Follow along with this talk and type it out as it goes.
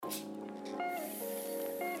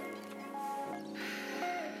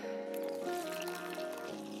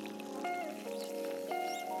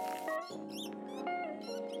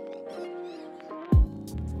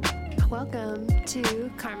Welcome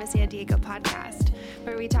to Karma San Diego podcast,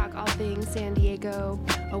 where we talk all things San Diego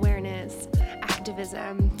awareness,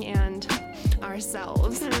 activism, and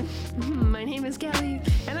ourselves. My name is Kelly.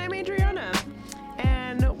 And I'm Adriana.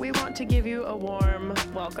 And we want to give you a warm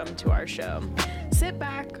welcome to our show. Sit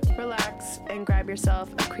back, relax, and grab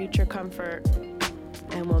yourself a creature comfort,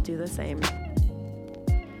 and we'll do the same.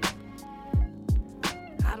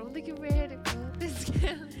 I don't think you're ready for this,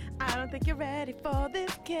 Kelly. I don't think you're ready for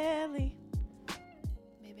this, Kelly.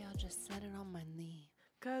 Maybe I'll just set it on my knee.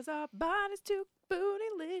 'Cause our body's too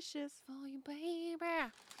bootylicious. For you,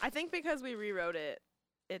 baby. I think because we rewrote it,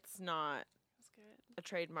 it's not That's good. a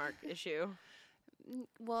trademark issue.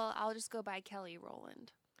 Well, I'll just go by Kelly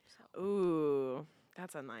Rowland. So. Ooh,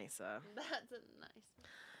 that's a nice. That's a nice.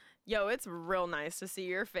 Yo, it's real nice to see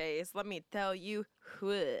your face. Let me tell you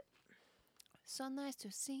what. So nice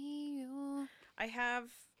to see you. I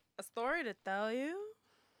have a story to tell you.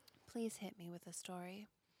 Please hit me with a story.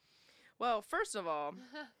 Well, first of all,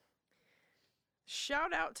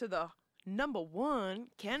 shout out to the number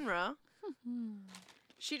one, Kenra.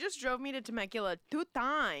 She just drove me to Temecula 2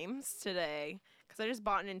 times today because I just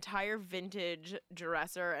bought an entire vintage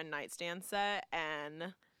dresser and nightstand set.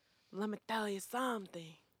 And let me tell you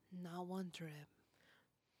something. Not one trip.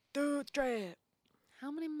 2 trip.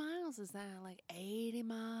 How many miles is that? Like 80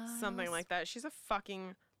 miles? Something like that. She's a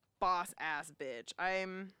fucking boss ass bitch.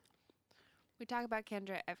 We talk about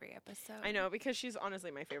Kendra every episode. I know, because she's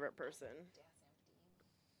honestly my favorite person.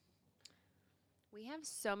 We have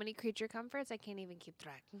so many creature comforts, I can't even keep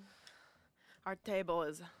track. Our table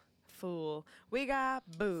is full. We got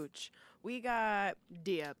booch. We got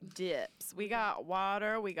dips. We got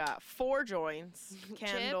water. We got 4 joints.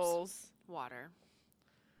 Candles. Water.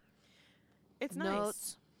 It's nice.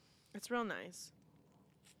 Notes. It's real nice.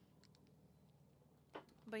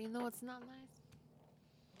 But you know what's not nice?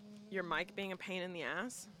 Your mic being a pain in the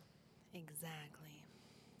ass. Exactly.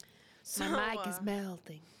 So, My mic is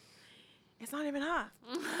melting. It's not even hot.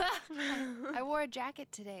 I wore a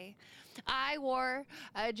jacket today.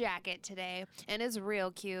 And it's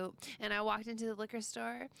real cute. And I walked into the liquor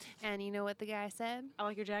store, and you know what the guy said? I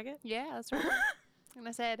like your jacket. Yeah, that's right. And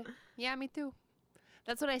I said, yeah, me too.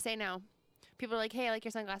 That's what I say now. People are like, hey, I like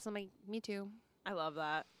your sunglasses. I'm like, me too. I love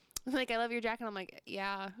that. Like, I love your jacket. I'm like,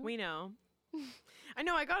 yeah. We know. I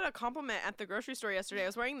know. I got a compliment at the grocery store yesterday. I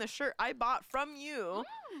was wearing the shirt I bought from you,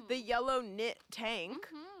 the yellow knit tank.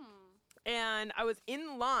 And I was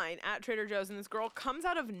in line at Trader Joe's, and this girl comes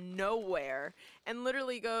out of nowhere and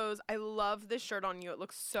literally goes, I love this shirt on you. It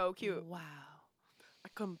looks so cute. Wow. I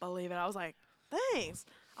couldn't believe it. I was like, thanks.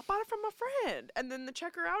 I bought it from a friend. And then the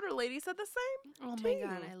checker outer lady said the same. Oh my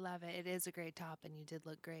God, I love it. It is a great top, and you did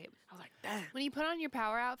look great. I was like, damn. When you put on your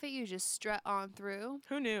power outfit, you just strut on through.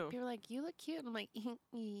 Who knew? People are like, you look cute. And I'm like,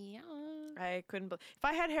 yeah. I couldn't believe. If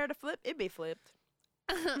I had hair to flip, it'd be flipped.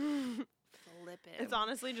 Flip it. It's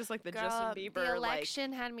honestly just like the Girl, Justin Bieber. the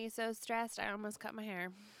election had me so stressed, I almost cut my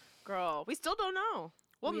hair. Girl, we still don't know.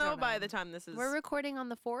 We'll We know don't by know. the time this is. We're recording on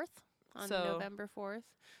the 4th, on So, November 4th.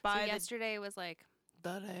 by So the- yesterday was like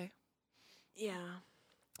the day. Yeah.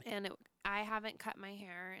 And I haven't cut my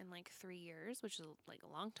hair in like 3 years, which is like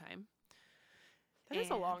a long time. That is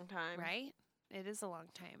a And- long time. Right? It is a long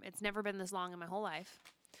time. It's never been this long in my whole life.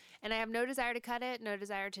 And I have no desire to cut it, no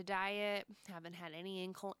desire to dye it. Haven't had any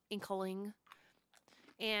inkling.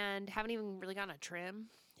 And haven't even really gotten a trim.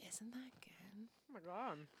 Isn't that good? Oh my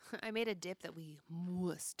God. I made a dip that we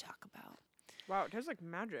must talk about. Wow, it tastes like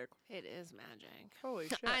magic. It is magic. Holy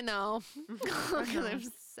shit. I know. I Because know.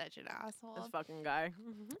 I'm such an asshole. This fucking guy.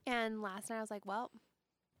 And last night I was like, well,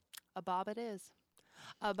 a bob it is.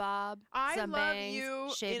 A bob, I some love bangs,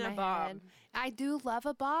 you shave in a my bob. head. I do love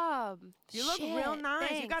a bob. You look real Shit,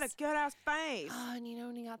 nice. You got a thanks. good ass face. Oh, and you know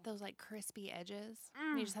when you got those like crispy edges?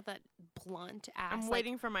 And you just have that blunt ass, I'm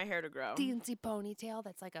waiting for my hair to grow. like, teensy ponytail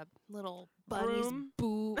that's like a little bunny's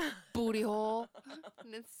Broom. booty hole.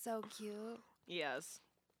 And it's so cute. Yes.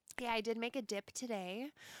 Yeah, I did make a dip today.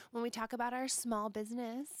 When we talk about our small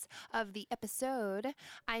business of the episode,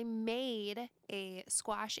 I made a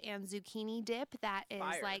squash and zucchini dip that is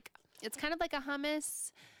Fire. like, it's kind of like a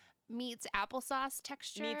hummus meets applesauce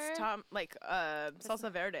texture. Meets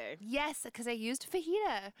salsa verde. Yes, because I used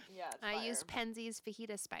fajita. Yeah, it's I fire. used Penzi's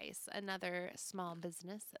fajita spice, another small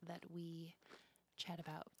business that we chat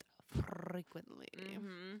about frequently.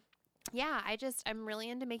 Mm-hmm. Yeah, I'm really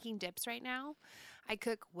into making dips right now. I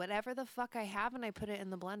cook whatever the fuck I have and I put it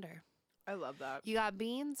in the blender. I love that. You got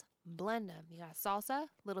beans, blend them. You got salsa, a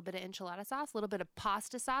little bit of enchilada sauce, a little bit of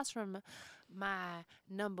pasta sauce from my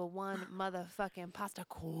number one motherfucking pasta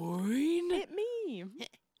queen. Hit me.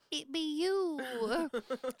 it be you.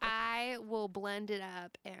 I will blend it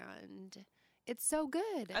up, and it's so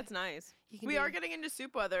good. That's nice. You can We do- are getting into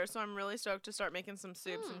soup weather, so I'm really stoked to start making some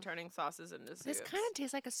soups and turning sauces into soups. This kind of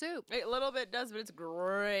tastes like a soup. A little bit does, but it's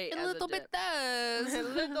great. A as little bit dip. does. A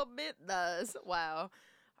little bit does. Wow.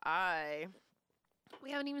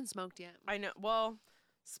 We haven't even smoked yet. I know. Well,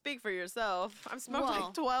 speak for yourself. I've smoked Well.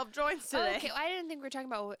 like 12 joints today. Okay, well, I didn't think we were talking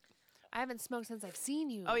about. I haven't smoked since I've seen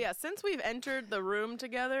you. Oh yeah, since we've entered the room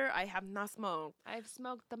together, I have not smoked. I've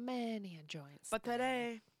smoked the many a joints. But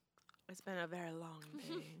today, it's been a very long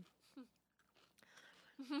day.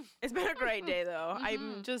 It's been a great day though.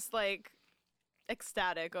 I'm just like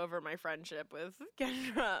ecstatic over my friendship with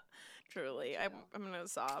Kendra. Truly, I'm gonna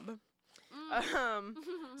sob.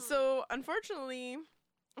 So unfortunately,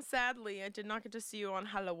 sadly, I did not get to see you on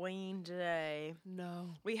Halloween today.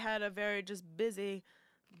 No. We had a very just busy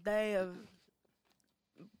day of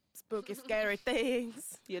spooky, scary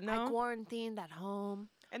things, you I know? quarantined at home.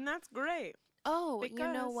 And that's great Oh, you know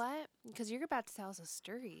Because- what? Because you're about to tell us a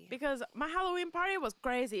story. because my Halloween party was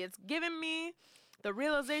crazy. It's given me the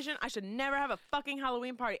realization I should never have a fucking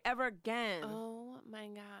Halloween party ever again. Oh my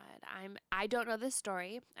god. I don't know this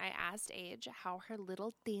story. I asked Age how her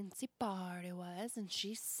little teensy party was, and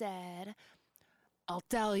she said, I'll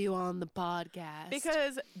tell you on the podcast.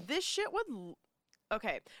 Because this shit would.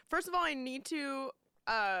 Okay, first of all, I need to.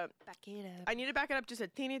 back it up. I need to back it up just a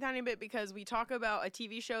teeny tiny bit because we talk about a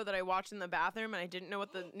TV show that I watched in the bathroom and I didn't know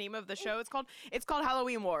what the name of the show is called. It's called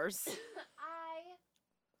Halloween Wars.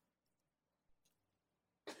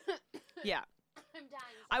 Yeah. I'm dying.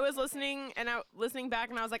 I was listening back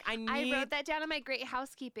and I was like, I I wrote that down in my Great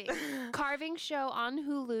Housekeeping. Carving show on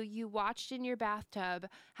Hulu you watched in your bathtub.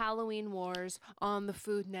 Halloween Wars on the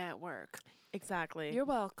Food Network. Exactly. You're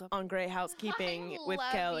welcome. On Great Housekeeping I with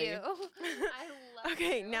love Kelly. You. I love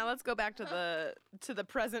Okay, you. now let's go back to the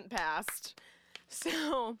present past.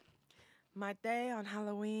 So, my day on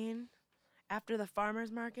Halloween after the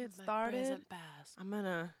farmers market My started, present past. I'm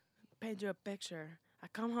gonna paint you a picture. I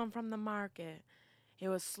come home from the market. It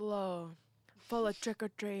was slow, full of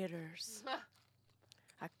trick-or-treaters.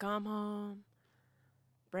 I come home,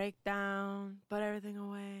 break down, put everything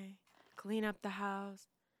away, clean up the house,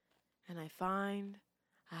 and I find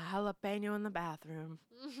a jalapeno in the bathroom.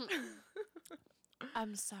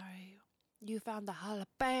 I'm sorry. You found the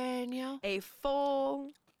jalapeno? A full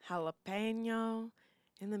jalapeno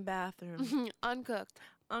in the bathroom. Uncooked.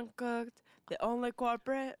 Uncooked. The only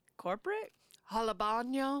culprit?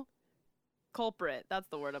 Jalapeno? Culprit, that's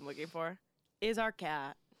the word I'm looking for, is our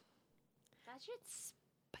cat. That shit's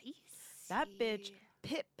spicy. That bitch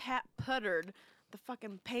pit-pat puttered the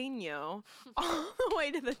fucking peno all the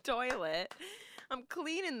way to the toilet. I'm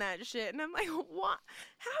cleaning that shit, and I'm like, what?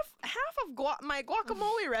 Half of my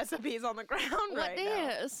guacamole recipes on the ground right now.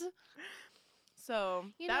 What is? So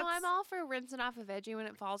You know, I'm all for rinsing off a veggie when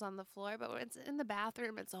it falls on the floor, but when it's in the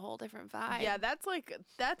bathroom, it's a whole different vibe. yeah, that's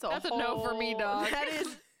That's a whole, no for me, dog. That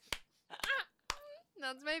is.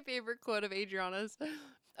 That's my favorite quote of Adriana's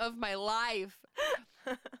of my life.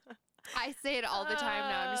 I say it all the time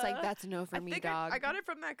now. I'm just like, that's a no for me, dog. I got it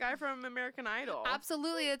from that guy from American Idol.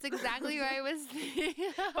 Absolutely. That's exactly what I was thinking.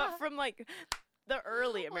 But from like the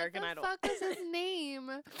early American Idol. What the fuck is his name?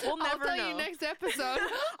 We'll never I'll tell know. you next episode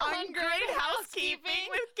On Great Housekeeping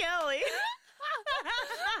with Kelly.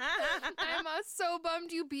 I'm so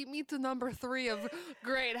bummed you beat me to number 3 of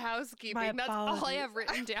Great Housekeeping. My That's all I apologies. have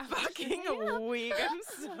written down. Fucking weak. I'm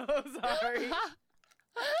so sorry.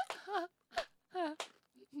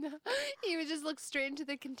 No. He would just look straight into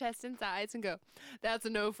the contestant's eyes and go, that's a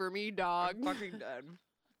no for me, dog. I'm fucking dead.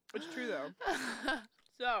 It's true though.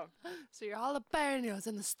 So, So your jalapenos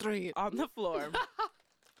in the street. on the floor,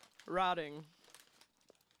 rotting.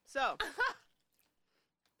 So,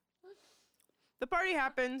 the party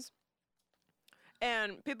happens,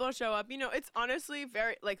 and people show up. You know, it's honestly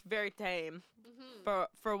very tame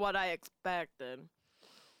for what I expected.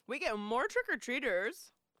 We get more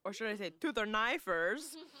trick-or-treaters, or should I say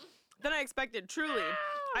tooth-or-knifers, than I expected, truly.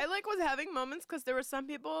 I was having moments because there were some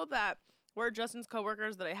people that were Justin's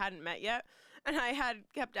coworkers that I hadn't met yet, and I had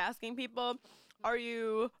kept asking people, are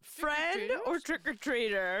you friend or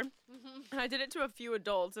trick-or-treater? And I did it to a few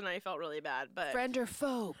adults, and I felt really bad, but Friend or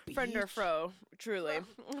foe? friend or bitch? fro, truly.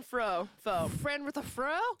 Fro, foe. Friend with a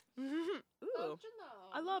fro? Ooh,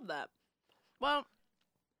 I love that. Well,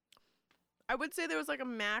 I would say there was a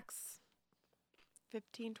max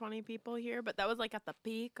 15, 20 people here, but that was at the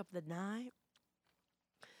peak of the night.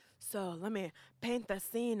 So let me paint the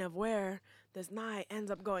scene of where this night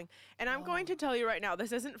ends up going. And I'm going to tell you right now,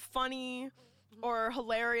 this isn't funny. or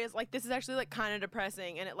hilarious. Like, this is actually like kind of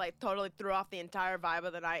depressing, and it like totally threw off the entire vibe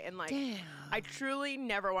of the night. And like, Damn. I truly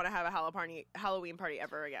never want to have a Halloween party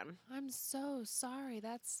ever again. I'm so sorry.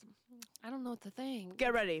 I don't know what to think.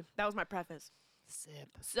 Get ready. That was my preface. Sip.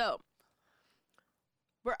 So,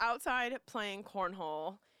 we're outside playing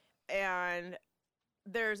cornhole, and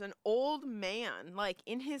there's an old man, like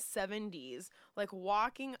in his 70s, like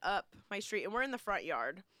walking up my street, and we're in the front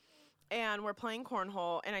yard, and we're playing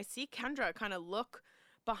cornhole, and I see Kendra kind of look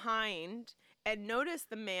behind and notice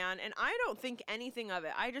the man, and I don't think anything of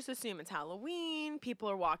it. I just assume it's Halloween. People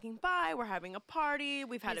are walking by. We're having a party.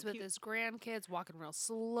 We've had He's a with his grandkids, walking real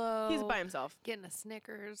slow. He's by himself. Getting a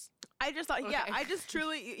Snickers. I just thought, yeah, Okay. I just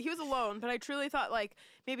truly, he was alone, but I truly thought, like,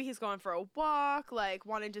 maybe he's going for a walk, like,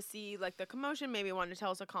 wanted to see, like, the commotion, maybe wanted to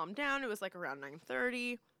tell us to calm down. It was, like, around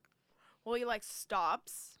 9:30. Well, he, like,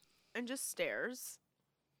 stops and just stares.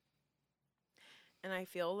 And I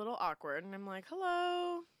feel a little awkward, and I'm like,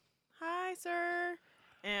 hello, hi, sir.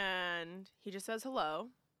 And he just says hello,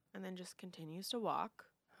 and then just continues to walk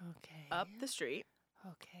Okay. up the street,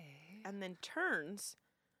 Okay. and then turns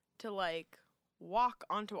to, like, walk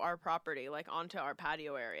onto our property, like, onto our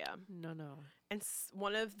patio area. No. And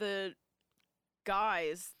one of the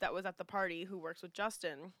guys that was at the party who works with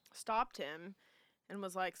Justin stopped him and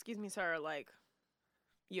was like, excuse me, sir, like,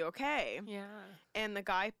 you okay? Yeah. And the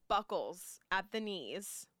guy buckles at the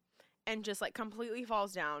knees and just, like, completely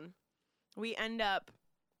falls down. We end up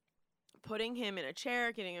putting him in a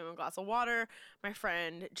chair, getting him a glass of water. My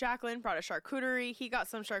friend Jacqueline brought a charcuterie. He got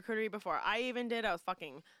some charcuterie before I even did. I was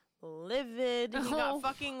fucking livid. He got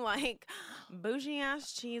fucking, like,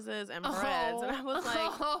 bougie-ass cheeses and breads. And I was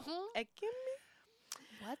like, give me.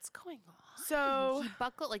 What's going on? So he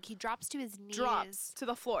buckled, like he drops to his knees. drops to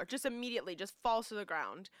the floor, just immediately, just falls to the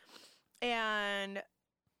ground. And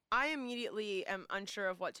I immediately am unsure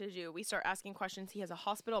of what to do. We start asking questions. He has a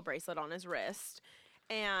hospital bracelet on his wrist.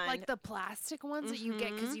 And Like the plastic ones that you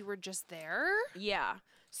get because you were just there? yeah.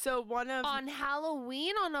 So one of On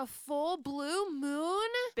Halloween on a full blue moon?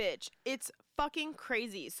 bitch, it's fucking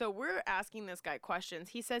crazy. So we're asking this guy questions.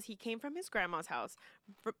 He says he came from his grandma's house.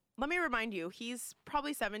 Let me remind you, he's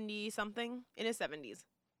probably 70 something, in his 70s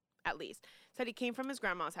at least. Said he came from his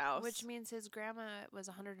grandma's house, Which means his grandma was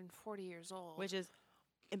 140 years old. which is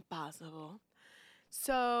impossible.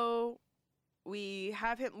 So we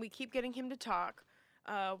keep getting him to talk.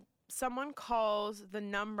 Someone calls the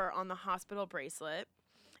number on the hospital bracelet.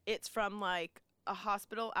 It's from, like, a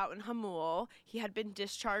hospital out in Hamul. He had been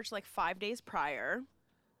discharged, like, 5 days prior.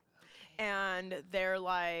 And they're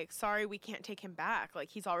like, sorry, we can't take him back. Like,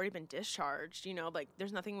 he's already been discharged. You know, like,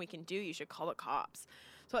 there's nothing we can do. You should call the cops.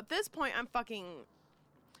 So at this point, I'm fucking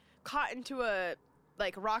caught into a,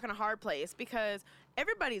 like, rock and a hard place because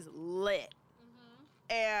everybody's lit.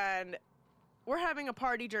 And we're having a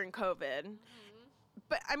party during COVID.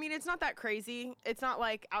 But, I mean, it's not that crazy. It's not,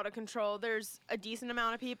 like, out of control. There's a decent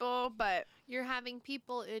amount of people, but You're having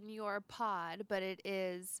people in your pod, but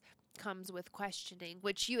comes with questioning,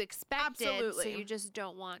 which you expected. Absolutely. So you just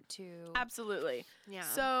don't want to. absolutely. Yeah.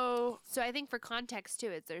 So, So I think for context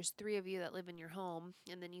too, there's 3 of you that live in your home,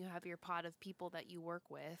 and then you have your pod of people that you work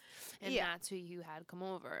with, and Yeah. that's who you had come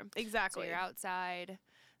over. exactly. So you're outside.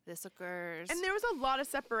 This occurs. And there was a lot of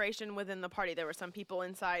separation within the party. There were some people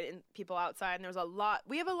inside and people outside, and there was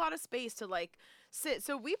we have a lot of space to, like, sit.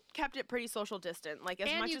 So we kept it pretty social distant, like, as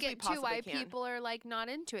and much you as we get possibly too why can. people are like not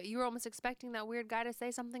into it. You were almost expecting that weird guy to say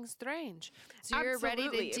something strange. So you're ready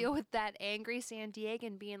Absolutely. to deal with that angry San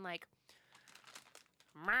Diegan being like,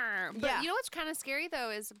 "Marr." But Yeah. you know what's kind of scary though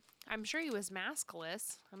is I'm sure he was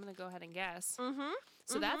maskless. I'm gonna go ahead and guess. Mm-hmm.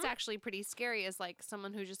 So that's actually pretty scary as like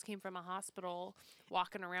someone who just came from a hospital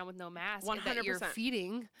walking around with no mask and that you're 100%.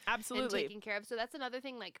 feeding and Absolutely. taking care of. So that's another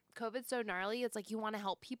thing, like COVID's so gnarly. It's like you want to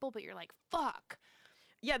help people, but you're like, fuck.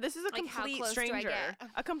 Yeah, this is a Like, how complete close do I stranger. get?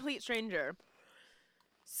 A complete stranger.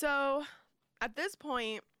 So at this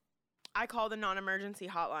point, I call the non-emergency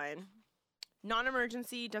hotline.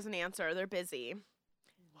 Non-emergency doesn't answer. They're busy.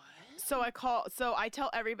 What? So I tell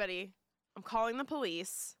everybody, I'm calling the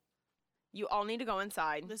police. You all need to go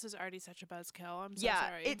inside. This is already such a buzzkill. I'm so Yeah,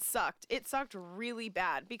 sorry. it sucked. It sucked really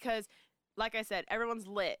bad because, like I said, everyone's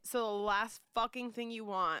lit. So the last fucking thing you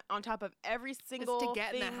want on top of every single to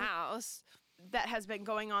get in thing the house. that has been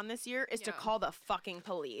going on this year is to Yeah. call the fucking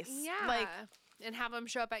police. Yeah. Like, and have them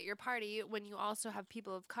show up at your party when you also have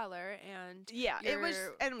people of color and yeah, it was,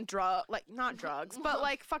 Your- and not drugs, but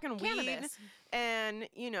like fucking weed. cannabis. And,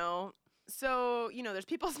 so, there's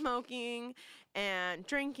people smoking and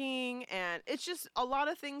drinking, and it's just a lot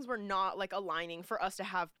of things were not, like, aligning for us to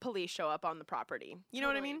have police show up on the property. You know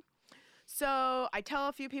what I Totally. mean? So I tell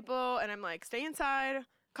a few people, and I'm like, stay inside.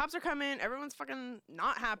 Cops are coming. Everyone's fucking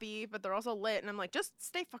not happy, but they're also lit. And I'm like, just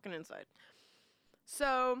stay fucking inside.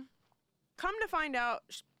 So come to find out,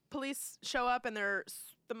 police show up, and they're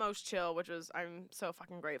the most chill, which was I'm so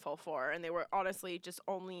fucking grateful for. And they were honestly just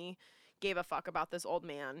only gave a fuck about this old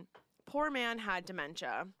man. Poor man had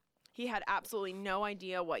dementia. He had absolutely no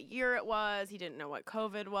idea what year it was. He didn't know what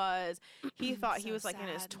COVID was. He thought he was like in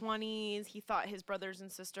his 20s. He thought his brothers and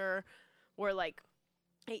sister were like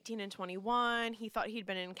 18 and 21. He thought he'd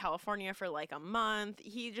been in California for like a month.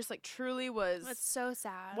 He just like truly was. That's so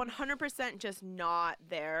sad. 100% just not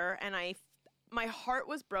there. And my heart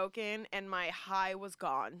was broken and my high was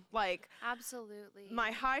gone. Like, absolutely.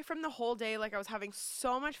 My high from the whole day, like I was having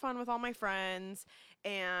so much fun with all my friends,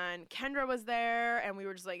 and Kendra was there, and we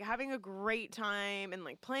were just like having a great time and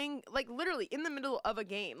like playing, like literally in the middle of a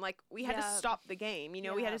game. Like we had to stop the game, you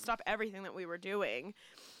know, we had to stop everything that we were doing.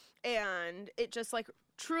 And it just like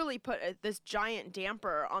truly put this giant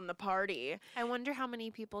damper on the party. I wonder how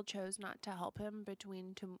many people chose not to help him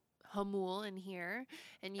between Hamul and here,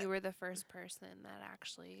 and you were the first person that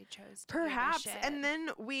actually chose to perhaps. give a shit. And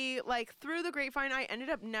then we like through the grapevine, I ended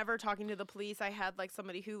up never talking to the police. I had like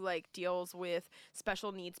somebody who like deals with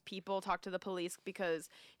special needs people talk to the police because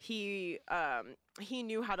he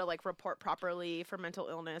knew how to like report properly for mental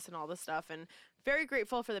illness and all this stuff. And very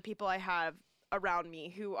grateful for the people I have around me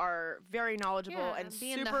who are very knowledgeable and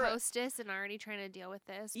being super the hostess and already trying to deal with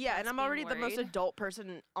this. Yeah, and I'm already the most worried. adult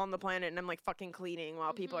person on the planet, and I'm like fucking cleaning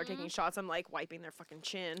while people are taking shots. I'm like wiping their fucking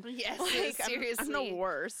chin. Yes, like, seriously. I'm the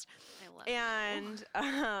worst. I love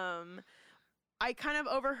And I kind of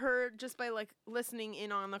overheard just by like listening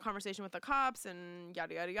in on the conversation with the cops and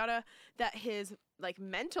yada yada yada that his like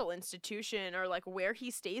mental institution or like where he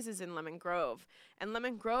stays is in Lemon Grove, and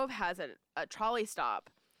Lemon Grove has a trolley stop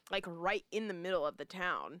like right in the middle of the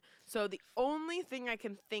town. So the only thing I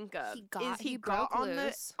can think of is he broke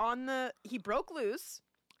loose,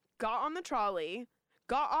 got on the trolley,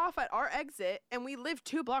 got off at our exit, and we live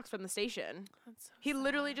 2 blocks from the station. That's so He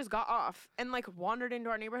literally sad. just got off and like wandered into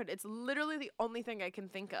our neighborhood. It's literally the only thing I can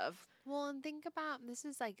think of. Well, and think about this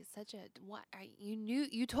is like such a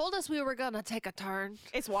you told us we were gonna take a turn.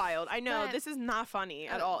 It's wild. I know But- this is not funny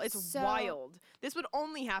at all. It's so- wild. This would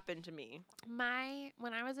only happen to me.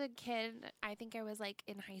 When I was a kid, I think I was like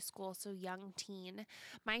in high school, so young teen.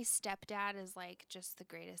 My stepdad is like just the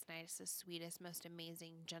greatest, nicest, sweetest, most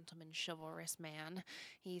amazing gentleman, chivalrous man.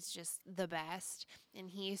 He's just the best, and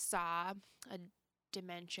he saw a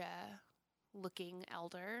dementia looking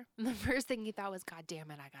elder, and the first thing he thought was, God damn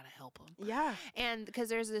it, I gotta help him. Yeah. And because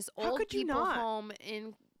there's this How old could you people not? home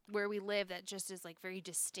in where we live that just is like very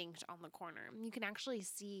distinct on the corner. You can actually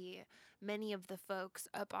see many of the folks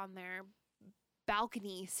up on their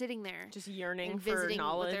balcony sitting there Just yearning and for visiting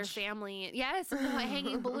knowledge. with their family. Yes, and like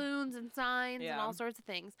hanging balloons and signs and Yeah. all sorts of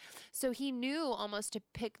things. So he knew almost to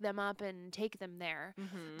pick them up and take them there.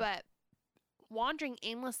 Mhm. But wandering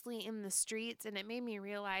aimlessly in the streets, and it made me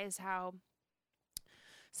realize how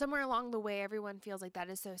somewhere along the way everyone feels like that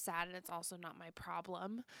is so sad and it's also not my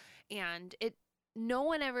problem. And no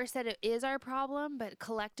one ever said it is our problem, but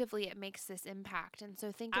collectively it makes this impact. And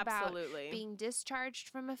so think about Absolutely. being discharged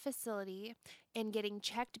from a facility and getting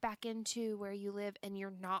checked back into where you live, and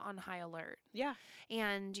you're not on high alert Yeah.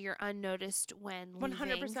 and you're unnoticed when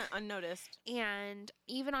 100% unnoticed. and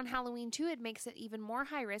even on Halloween too, it makes it even more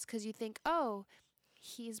high risk because you think, oh,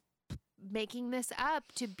 he's making this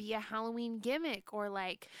up to be a Halloween gimmick, or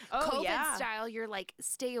like COVID yeah. style, you're like,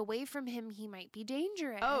 stay away from him, he might be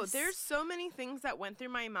dangerous. Oh, there's so many things that went through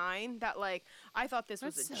my mind that like I thought this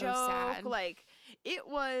was That's a so joke. sad. Like it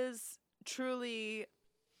was truly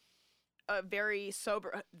a very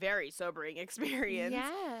sobering experience.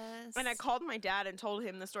 Yes. And I called my dad and told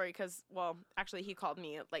him the story because, well, actually he called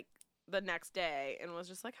me like the next day and was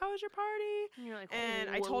just like, "How was your party?" And you're like, And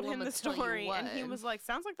I "Well, told him I'ma the tell you story, and he what." was like,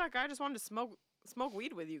 "Sounds like that guy just wanted to smoke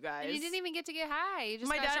weed with you guys." And you didn't even get to get high. You just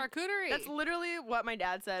My got dad- charcuterie. That's literally what my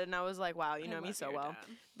dad said, and I was like, "Wow, you I know me love so your well."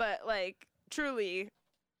 dad. But like, truly,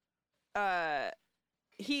 Can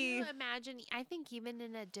he. you imagine? I think even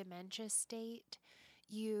in a dementia state,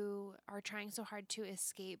 you are trying so hard to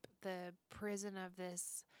escape the prison of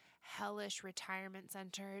this hellish retirement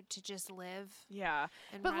center to just live Yeah,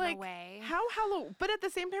 and but run like, away. but at the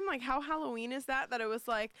same time, like, how Halloween is that it was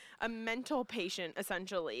like a mental patient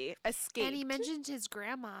essentially escaped. And he mentioned his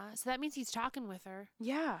grandma, so that means he's talking with her.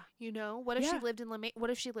 Yeah, You know, what if she Yeah. lived in What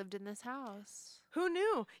if she lived in this house? who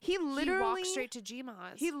knew? He He literally walked straight to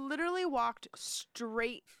Gma's. He literally walked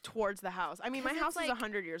straight towards the house. I mean, my 'Cause it's house is like-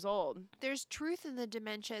 100 years old. There's truth in the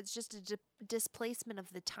dementia. It's just a displacement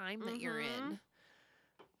of the time that you're in.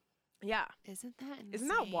 Yeah. Isn't that insane? Isn't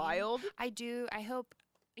that wild? I hope,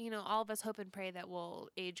 all of us hope and pray that we'll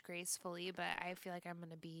age gracefully, but I feel like I'm going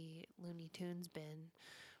to be Looney Tunes bin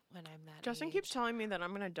when I'm that Justin age. keeps telling me that I'm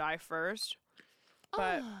going to die first.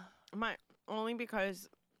 But only because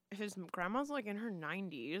his grandma's like in her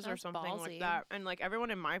 90s or That's something ballsy. like that. And like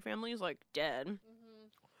everyone in my family is like dead.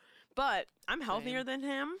 But I'm healthier Same. than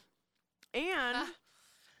him.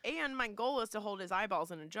 And my goal is to hold his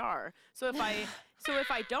eyeballs in a jar. So if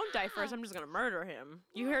I don't die first, I'm just going to murder him.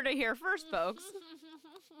 You heard it here first, folks.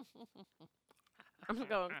 I'm just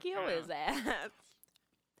going to kill his ass.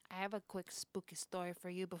 I have a quick spooky story for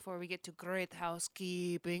you before we get to great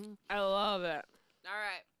housekeeping. I love it. All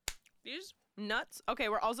right. These nuts. Okay,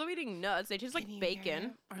 we're also eating nuts. They taste like Can you hear bacon.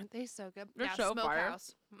 it? Aren't they so good? They're so fire.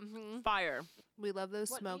 Smokehouse. Fire. We love those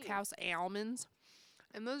What smokehouse almonds.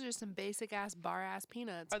 And those are some basic ass bar ass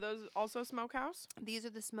peanuts. Are those also smokehouse? These are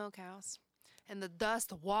the smokehouse. And the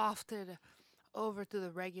dust wafted over to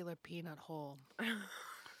the regular peanut hole.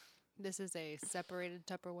 This is a separated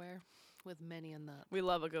Tupperware with many a nut. We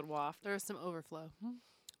love a good waft. There was some overflow.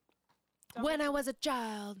 When I was a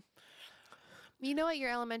child. You know at your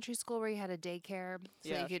elementary school where you had a daycare so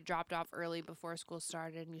that you Yes. get dropped off early before school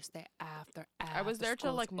started and you stay after I was there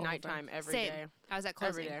till school's like over? nighttime every Same. day. I was at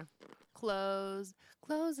Every closing. day.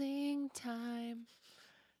 Closing time.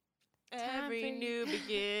 Every for- new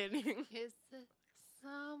beginning. Is it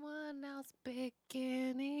someone else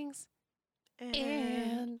beginnings? and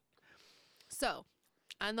And so,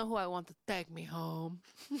 I know who I want to take me home.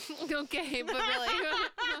 Okay, but really,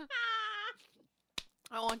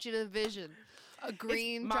 I want you to vision a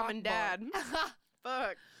green mom and dad. chalkboard.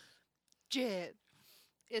 Fuck. Jit.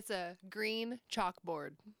 It's a green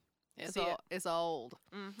chalkboard. It's See it. it's old,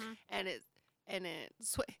 Mm-hmm. and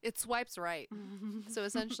it swipes right. So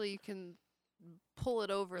essentially, you can pull it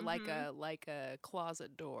over like a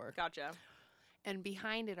closet door. Gotcha. And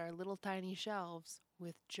behind it are little tiny shelves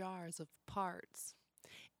with jars of parts.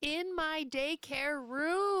 In my daycare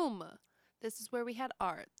room. This is where we had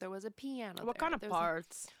art. There was a piano. What there. kind of There was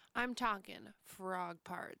parts? I'm talking frog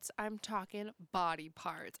parts. I'm talking body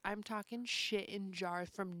parts. I'm talking shit in jars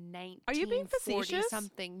from 1940 Are you being facetious?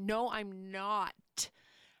 something. No, I'm not.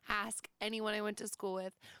 Ask anyone I went to school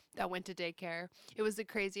with that went to daycare. It was the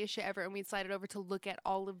craziest shit ever, and we'd slide it over to look at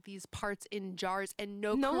all of these parts in jars, and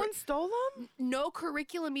No one stole them? no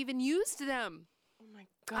curriculum even used them. Oh my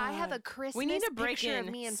god. I have a Christmas need to break picture of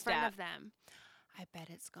in me in front stat. of them. I bet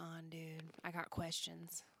it's gone, dude. I got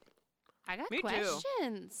questions. I got Me too.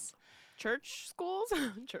 questions. Church schools?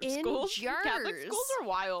 Church In schools? Catholic schools jars. are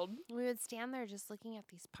wild. We would stand there just looking at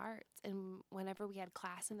these parts, and whenever we had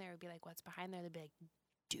class in there, we'd be like, "What's behind there?" They'd be like,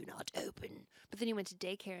 "Do not open." But then you went to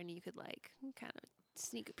daycare, and you could like kind of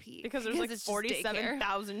sneak a peek Because there's like it's just daycare.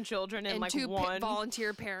 47,000 children and like two one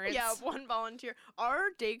volunteer parents. Yeah, one volunteer. Our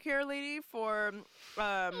daycare lady for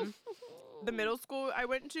the middle school I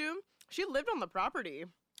went to, she lived on the property.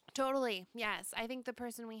 Totally. Yes. I think the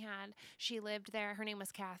person we had, she lived there. Her name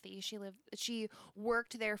was Kathy. She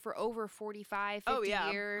worked there for over 45, 50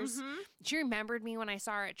 years. Mhm. She remembered me when I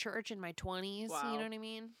saw her at church in my 20s. Wow. You know what I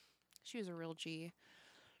mean? She was a real G.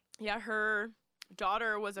 Yeah, her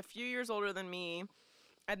daughter was a few years older than me.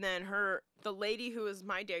 And then the lady who was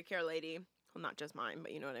my daycare lady, well, not just mine,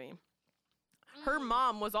 but you know what I mean. Her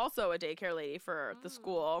mom was also a daycare lady for the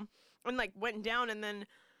school and like went down. And then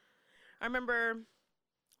I remember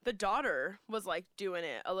the daughter was like doing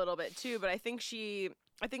it a little bit too, but I think she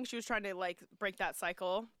was trying to like break that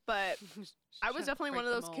cycle. But I was definitely one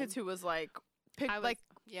of those kids who was like,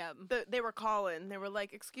 yeah. they were calling. They were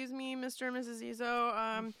like, "Excuse me, Mr. and Mrs.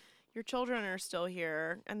 Izzo, your children are still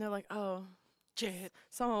here." And they're like, "Oh, shit,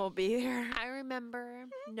 someone will be here." I remember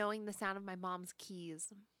knowing the sound of my mom's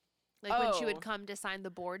keys. Like when she Oh. would come to sign the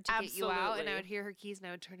board to get you out, and Absolutely. I would hear her keys, and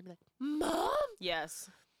I would turn and be like, "Mom!" Yes.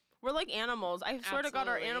 We're like animals. I swear to God,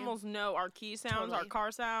 our Absolutely. animals know our key sounds, our Totally.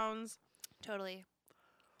 car sounds. Totally.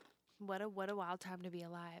 What a wild time to be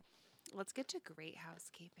alive. Let's get to great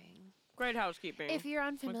housekeeping. Great housekeeping. If you're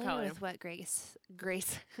unfamiliar Kelly. with what Grace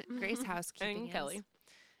housekeeping And Kelly. is,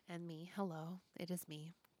 and me, hello, it is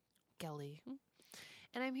me, Kelly,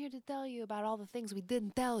 and I'm here to tell you about all the things we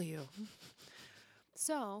didn't tell you.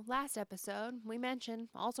 So, last episode, we mentioned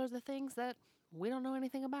all sorts of things that we don't know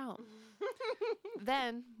anything about.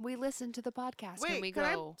 Then we listened to the podcast and Wait, we can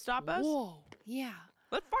I go, stop us? "Whoa, yeah,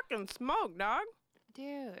 Let's fucking smoke, dog.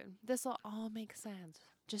 dude, this will all make sense.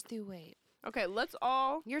 Just you wait. Okay, let's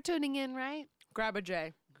all You're tuning in, right? grab a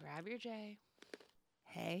J. Grab your J.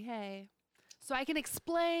 Hey, hey. So I can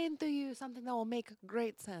explain to you something that will make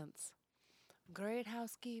great sense. Great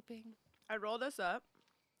housekeeping. I rolled us up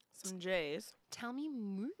Some J's. Tell me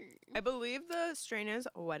more. I believe the strain is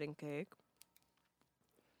wedding cake.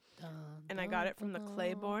 And I got it from the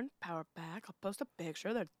Claiborne Power Pack. I'll post a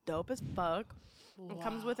picture. They're dope as fuck. It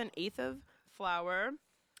comes with 1/8 of flour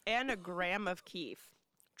and a gram of keef.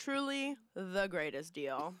 Truly the greatest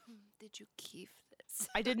deal. Did you keef this?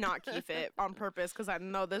 I did not keef it on purpose because I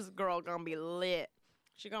know this girl gonna be lit.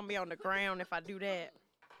 She gonna be on the ground if I do that.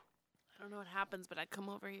 I don't know what happens, but I come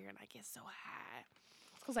over here and I get so high.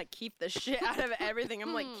 It's because I keep the shit out of everything.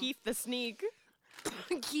 I'm like, keep the sneak.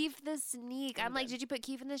 Keef the sneak. I'm like, did you put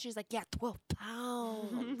keef in this? She's like, yeah, 12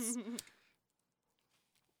 pounds.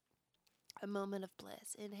 A moment of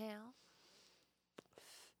bliss. Inhale.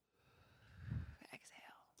 Exhale.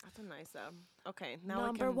 That's a nice okay, now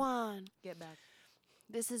Number we can 1. get back.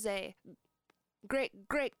 This is a great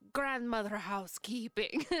grandmother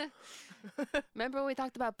housekeeping. Remember when we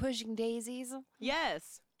talked about Pushing Daisies?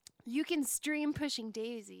 Yes. You can stream Pushing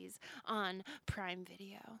Daisies on Prime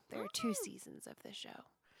Video. There are 2 seasons of the show.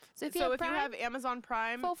 So if you have Prime, you have Amazon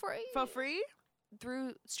Prime for free. free?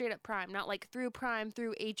 Through straight up Prime, not like through Prime,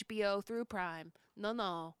 through HBO, through Prime.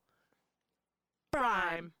 No.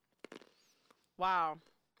 Prime. Wow.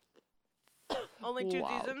 Only 2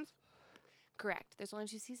 Wow. seasons? Correct. There's only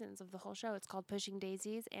 2 seasons of the whole show. It's called Pushing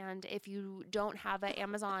Daisies. And if you don't have an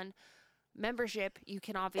Amazon membership, you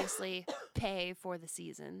can obviously pay for the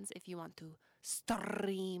seasons if you want to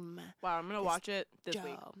stream. Wow, I'm going to watch it this Joe.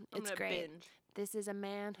 week. It's gonna great. Binge. This is a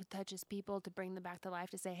man who touches people to bring them back to life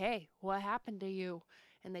to say, hey, what happened to you?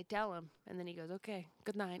 And they tell him. And then he goes, okay,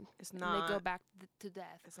 good night. It's And not. they go back to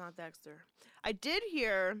death. It's not Dexter. I did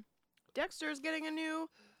hear Dexter's getting a new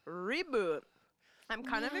reboot. I'm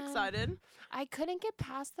kind of Yeah. excited. I couldn't get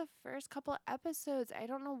past the first couple episodes. I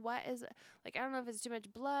don't know what is, like, I don't know if it's too much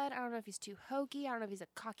blood. I don't know if he's too hokey. I don't know if he's a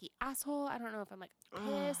cocky asshole. I don't know if I'm, like,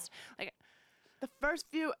 pissed. Like, The first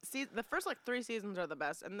the first like 3 seasons are the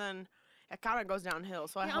best, and then it kind of goes downhill.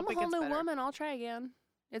 So I yeah, hope I'm it a whole gets new better. woman. I'll try again.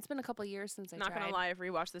 It's been a couple years since I Not tried. gonna lie, I've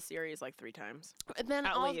rewatched the series like 3 times. And then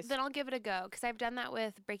At least. I'll give it a go because I've done that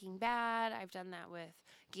with Breaking Bad. I've done that with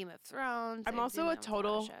Game of Thrones. I'm I've also done a that with lot of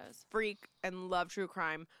total shows. freak and love true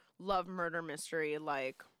crime, love murder mystery.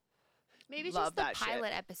 Like, Maybe it's love just the that shit.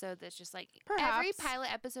 pilot episode that's just like every Perhaps.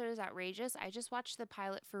 pilot episode is outrageous. I just watched the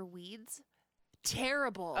pilot for Weeds.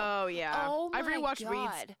 Terrible. oh yeah, Oh I've my rewatched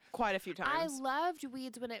Weeds God. quite a few I times. loved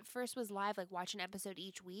Weeds when it first was live, like watch an episode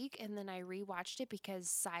each week, and then I rewatched it because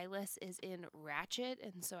Silas is in Ratchet,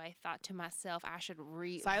 and so I thought to myself I should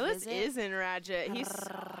revisit. Silas is in Ratchet. He's,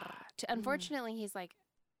 Unfortunately, he's like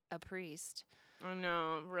a priest. I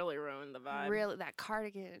know, really ruined the vibe. Really, that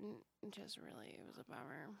cardigan just really it was a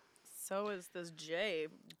bummer. So is this Jay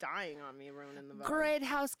dying on me, ruining the vibe. Great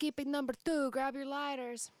housekeeping number 2. Grab your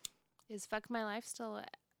lighters. Is Fuck My Life still a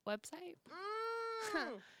website?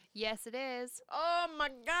 Mm. Yes, it is. Oh my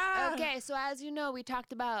god. Okay, so as you know, we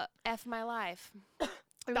talked about F My Life. It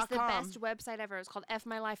was the .com. best website ever. It was called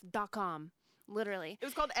fmylife.com. Literally. It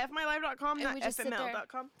was called fmylife.com, And not we just sit there-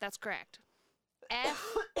 fml.com. That's correct.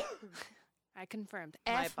 I confirmed.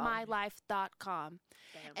 My apologies. fmylife.com.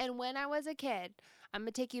 And when I was a kid, I'm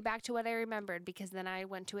going to take you back to what I remembered because then I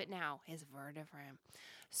went to it now. It's very different.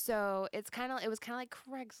 So it was kind of like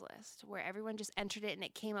Craigslist where everyone just entered it and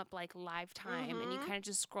it came up like live time and you kind of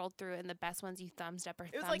just scrolled through and the best ones you thumbs up or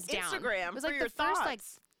It was thumbs like down. Instagram It was for like your the first like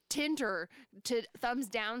thoughts. Tinder to thumbs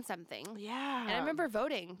down something. Yeah. And I remember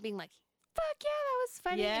voting, being like, fuck yeah, that was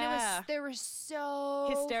funny. And Yeah. they were so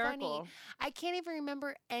hysterical. funny. I can't even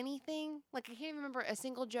remember anything. Like, I can't even remember a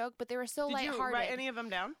single joke, but they were so Did you lighthearted. write any of them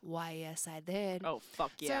down? Why, yes, I did. Oh,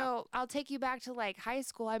 fuck yeah. So I'll take you back to, like, high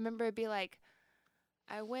school. I remember it'd be like,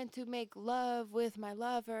 I went to make love with my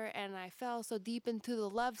lover, and I fell so deep into the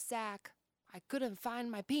love sack, I couldn't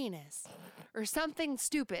find my penis. Or something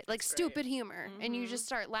stupid, like That's stupid humor. And you Mhm. just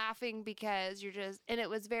start laughing because you're just, and it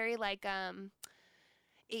was very like,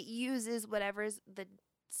 it uses whatever's the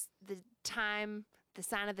time, the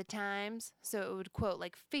sign of the times. So it would quote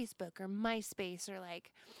like Facebook or MySpace or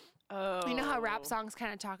like, oh. you know how rap songs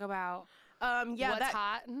kind of talk about Yeah, what's that.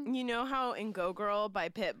 hot? You know how in Go Girl by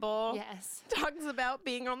Pitbull Yes. talks about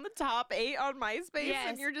being on the top 8 on MySpace, Yes.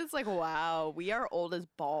 and you're just like, wow, we are old as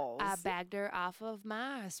balls. I bagged her off of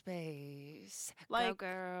MySpace. Like, go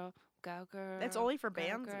girl, go girl. It's only for go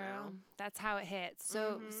bands girl. now. That's how it hits.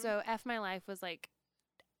 So Mhm. so F My Life was like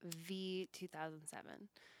V 2007.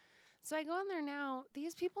 So I go on there now.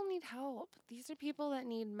 These people need help. These are people that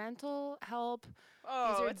need mental help.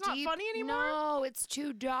 Oh, These are it's not deep- funny anymore? No, it's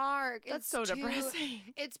too dark. That's It's so too- depressing.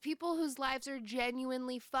 It's people whose lives are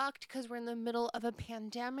genuinely fucked because we're in the middle of a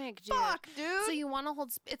pandemic, dude. Fuck, dude. So you want to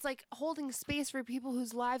hold? It's like holding space for people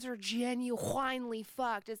whose lives are genuinely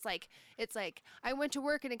fucked. It's like I went to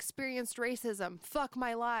work and experienced racism. Fuck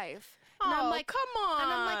my life. And I'm like, come on.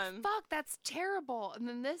 and I'm like, fuck, that's terrible. And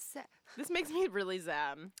then This makes me really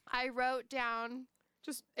sad. I wrote down.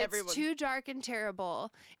 Just It's everyone. too dark and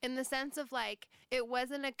terrible in the sense of like it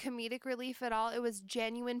wasn't a comedic relief at all. It was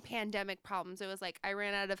genuine pandemic problems. It was like I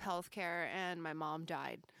ran out of healthcare and my mom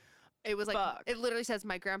died. It was like Fuck. it literally says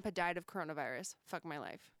my grandpa died of coronavirus. Fuck my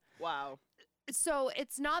life. Wow. So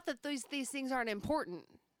it's not that these things aren't important.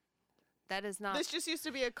 That is not. This just used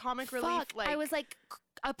to be a comic Fuck, relief. Like I was like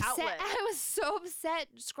upset. outlet. I was so upset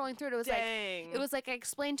scrolling through it. It was like dang. it was like I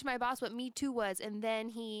explained to my boss what Me Too was, and then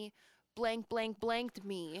he blanked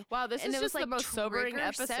me. Wow, this And is it was just the most sobering trigger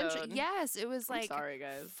episode. centric. Yes, it was I'm like sorry,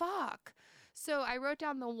 guys. fuck. So I wrote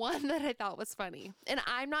down the one that I thought was funny, and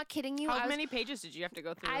I'm not kidding you. How many pages did you have to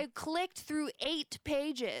go through? I clicked through 8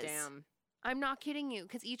 pages. Damn. I'm not kidding you,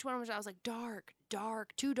 because each one was I was like dark,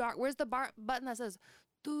 too dark. Where's the button that says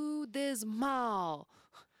 "to this mall"?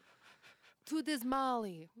 To this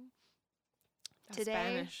Molly. That's Today,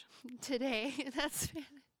 Spanish. Today, that's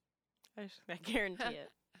Spanish. I guarantee it.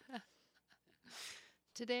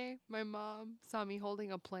 Today, my mom saw me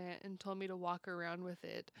holding a plant and told me to walk around with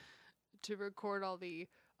it to record all the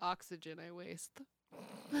oxygen I waste.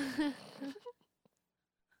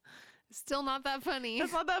 Still not that funny.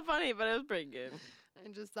 That's not that funny, but it was pretty good. I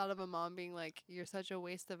just thought of a mom being like, "You're such a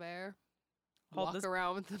waste of air. Hold Walk this-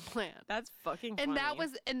 around with the plant." That's fucking funny. And that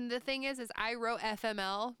was, and the thing is I wrote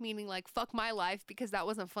FML, meaning like fuck my life, because that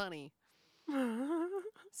wasn't funny.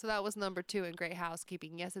 So that was number 2 in Great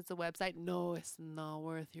Housekeeping. Yes, it's a website. No, it's not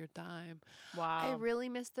worth your time. wow. I really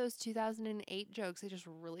missed those 2008 jokes. They just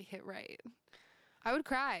really hit right. I would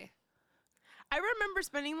cry. I remember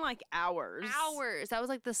spending like hours. That was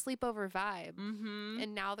like the sleepover vibe. Mm-hmm.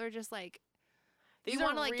 And now they're just like, These you are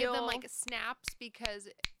want to like give them real- like snaps because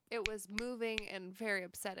it was moving and very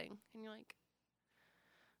upsetting. And you're like,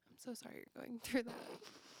 I'm so sorry you're going through that.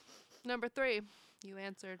 Number 3, you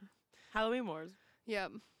answered. Halloween Wars.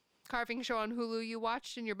 Yep. Carving show on Hulu you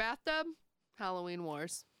watched in your bathtub? Halloween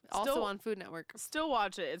Wars. Also Still- on Food Network. Still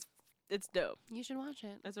watch it. It's dope. You should watch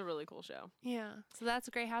it. It's a really cool show. Yeah. So that's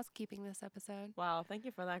Great Housekeeping this episode. Wow, thank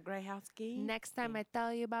you for that great housekeeping. Next time I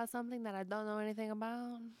tell you about something that I don't know anything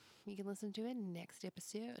about, you can listen to it next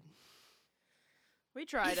episode. We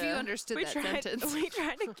tried If you understood that sentence. We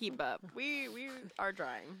tried to keep up. We are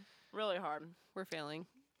trying really hard. We're failing.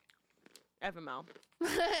 FML.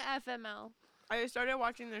 FML. I started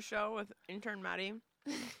watching this show with intern Maddie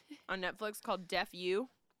on Netflix called Deaf U,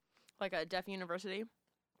 like a deaf university.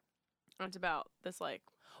 And it's about this like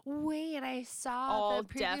Wait, I saw All the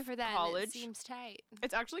preview deaf for that. And college. it seems tight.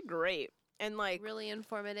 it's actually great and like Really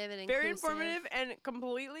informative and very inclusive. informative and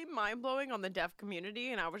completely mind blowing on the deaf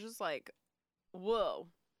community. And I was just like, whoa.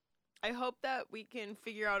 I hope that we can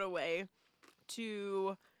figure out a way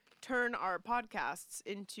to turn our podcasts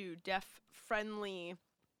into deaf friendly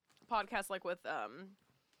podcasts, like with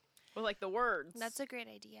like the words. That's a great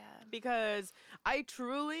idea. Because I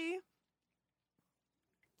truly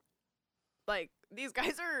like these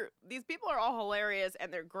people are all hilarious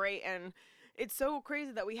and they're great, and it's so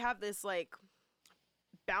crazy that we have this like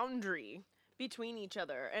boundary between each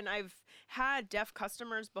other. And I've had deaf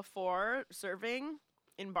customers before serving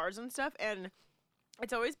in bars and stuff, and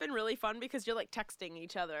it's always been really fun because you're like texting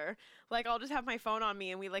each other. Like I'll just have my phone on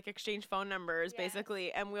me and we like exchange phone numbers Yes.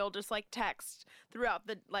 basically, and we'll just like text throughout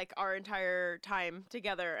the like our entire time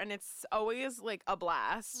together, and it's always like a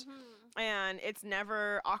blast. And it's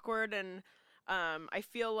never awkward, and I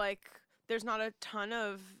feel like there's not a ton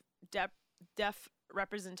of deaf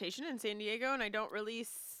representation in San Diego, and I don't really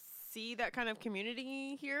see that kind of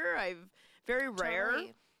community here. Very rare.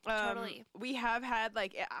 Totally. We have had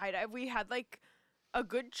like we had like a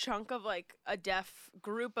good chunk of like a deaf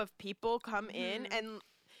group of people come in, and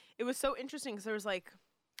it was so interesting because there was like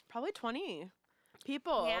probably 20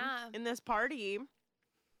 people Yeah. in this party,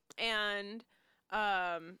 and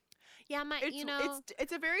Yeah,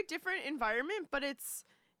 it's a very different environment, but it's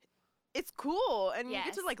cool, and you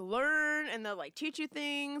get to Yes. like learn, and they'll like teach you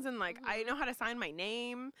things, and like I know how to sign my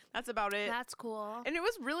name. That's about it. that's cool. And it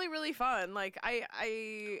was really, really fun. Like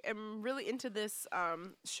I am really into this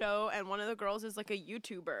show, and one of the girls is like a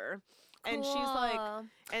YouTuber, and she's like, Cool.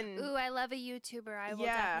 and Ooh, I love a YouTuber. I will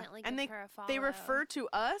yeah, definitely and give her a follow. they refer to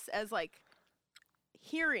us as like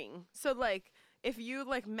hearing. So like if you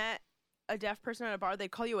like met a deaf person at a bar, they'd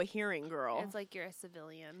call you a hearing girl. It's like you're a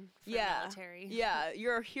civilian for Yeah. military. Yeah,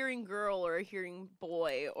 you're a hearing girl or a hearing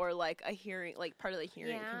boy or like a hearing, like part of the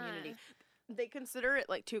hearing community. They consider it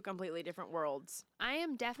like two completely different worlds. I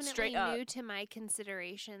am definitely Straight up. new to my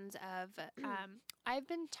considerations of, I've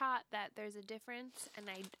been taught that there's a difference, and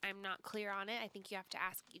I'm not clear on it. I think you have to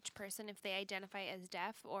ask each person if they identify as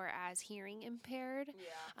deaf or as hearing impaired.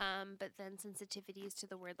 Yeah. But then sensitivities to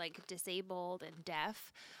the word like disabled and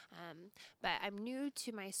deaf. But I'm new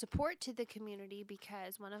to my support to the community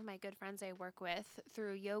because one of my good friends I work with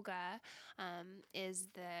through yoga is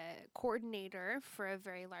the coordinator for a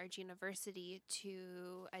very large university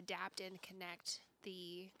to adapt and connect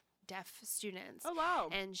the deaf students. Oh, wow.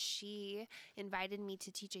 And she invited me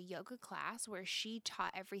to teach a yoga class where she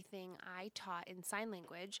taught everything I taught in sign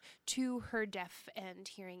language to her deaf and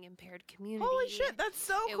hearing impaired community. Holy shit, that's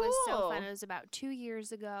so cool. It was so fun. It was about 2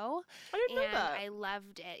 years ago. I didn't know that. I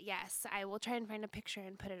loved it. Yes, I will try and find a picture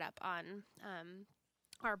and put it up on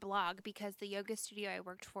our blog because the yoga studio I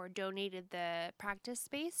worked for donated the practice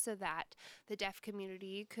space so that the deaf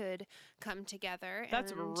community could come together.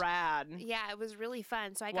 That's and rad. yeah, it was really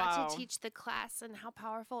fun. So I got to teach the class, and how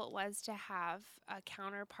powerful it was to have a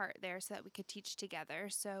counterpart there so that we could teach together.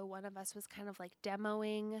 So one of us was kind of like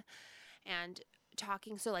demoing and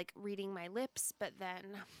talking, so like reading my lips, but then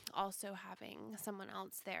also having someone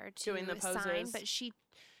else there to doing the assign. poses. But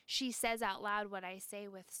she says out loud what I say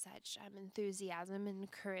with such enthusiasm and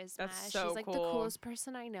charisma. That's so She's like the cool. coolest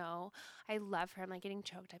person I know. I love her. I'm like getting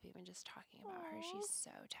choked up even just talking about her. She's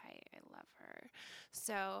so tight. I love her.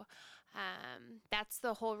 So that's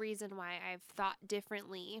the whole reason why I've thought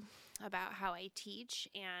differently about how I teach.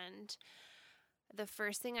 And the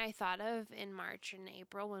first thing I thought of in March and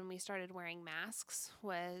April when we started wearing masks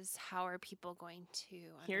was how are people going to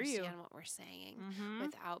Hear you. understand what we're saying Mm-hmm.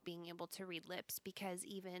 without being able to read lips, because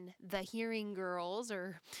even the hearing girls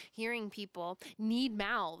or hearing people need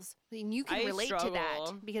mouths. And you can I relate to struggle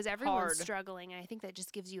that because everyone's hard. struggling. And I think that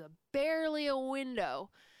just gives you barely a window,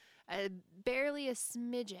 barely a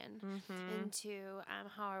smidgen Mm-hmm. into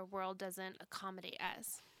how our world doesn't accommodate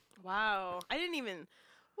us. Wow. I didn't even,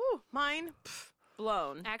 mine,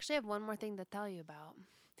 blown. I actually have one more thing to tell you about.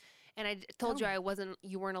 And I told you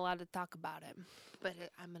you weren't allowed to talk about it, but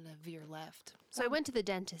I'm going to veer left. So I went to the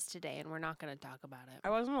dentist today, and we're not going to talk about it. I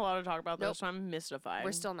wasn't allowed to talk about Nope. this, so I'm mystified.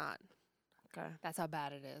 We're still not. Okay. That's how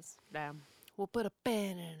bad it is. Damn. We'll put a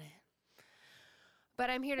pin in it. But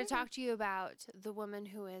I'm here to talk to you about the woman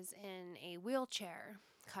who is in a wheelchair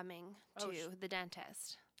coming to the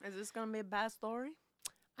dentist. Is this going to be a bad story?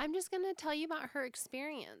 I'm just going to tell you about her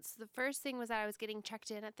experience. The first thing was that I was getting checked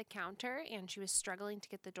in at the counter, and she was struggling to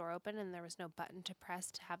get the door open, and there was no button to press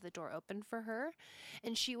to have the door open for her.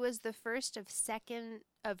 And she was the first of second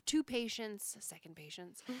patients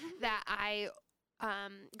that I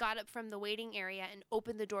got up from the waiting area and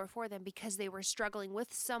opened the door for them because they were struggling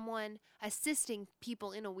with someone assisting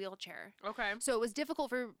people in a wheelchair. Okay. So it was difficult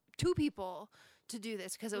for two people to do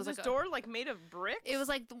this because it was this like door like made of bricks? it was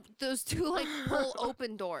like those two like pull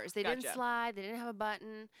open doors. They didn't Gotcha. slide. They didn't have a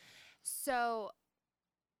button. So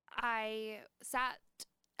I sat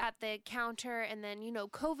at the counter, and then,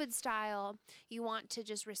 COVID style, you want to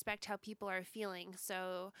just respect how people are feeling.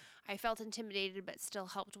 So I felt intimidated, but still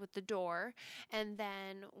helped with the door. And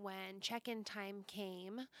then when check-in time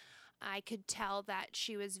came, I could tell that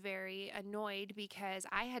she was very annoyed because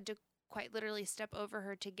I had to quite literally step over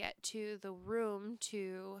her to get to the room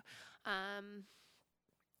to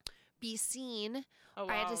be seen. Oh,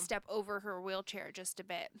 wow. I had to step over her wheelchair just a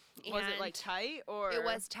bit. Was it And like tight or? it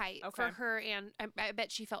was tight for Okay. her, and I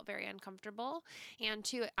bet she felt very uncomfortable. And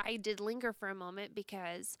too, I did linger for a moment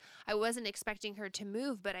because I wasn't expecting her to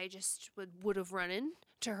move, but I just would have run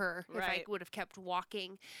into her if I Right. would have kept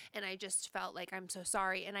walking. And I just felt like, I'm so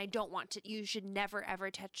sorry, and I don't want to. You should never ever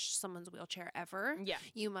touch someone's wheelchair ever. Yeah.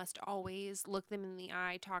 You must always look them in the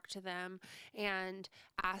eye, talk to them, and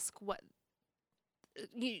ask what.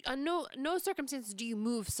 No circumstances do you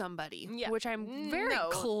move somebody, Yeah. which I'm very No.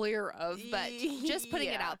 clear of, but just putting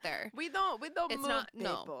it Yeah. out there. We don't It's move not,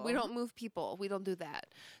 people. no, we don't move people. We don't do that.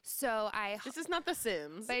 So This is not The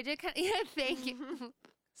Sims. but I did kind of, yeah, thank you.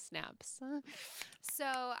 Snaps. So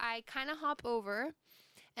I kind of hop over,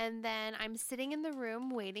 and then I'm sitting in the room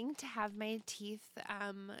waiting to have my teeth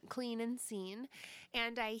clean and seen,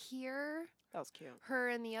 and I hear That was cute. her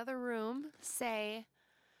in the other room say,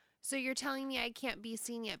 "So you're telling me I can't be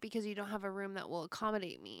seen yet because you don't have a room that will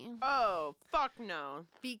accommodate me?" Oh, fuck no.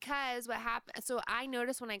 Because what happened, so I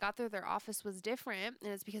noticed when I got there, their office was different,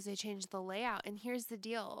 and it's because they changed the layout. And here's the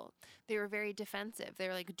deal. They were very defensive. They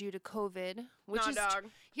were like, due to COVID, which Nah, is,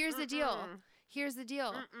 dog. here's the deal. Mm-mm. Here's the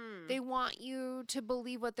deal. They want you to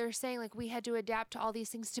believe what they're saying. Like, we had to adapt to all these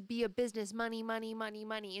things to be a business. Money, money, money,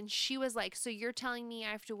 money. And she was like, so you're telling me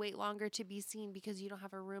I have to wait longer to be seen because you don't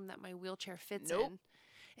have a room that my wheelchair fits in?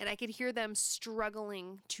 And I could hear them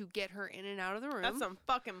struggling to get her in and out of the room. That's some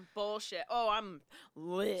fucking bullshit. Oh, I'm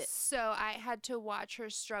lit. So I had to watch her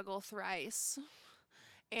struggle thrice.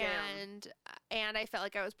 And I felt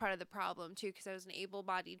like I was part of the problem, too, because I was an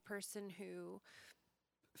able-bodied person who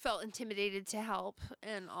felt intimidated to help.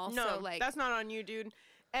 And also, No, that's not on you, dude.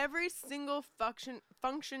 Every single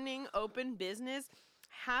functioning open business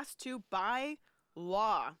has to, by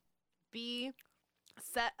law, be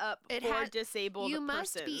set up for disabled persons. You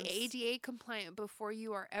must be ADA compliant before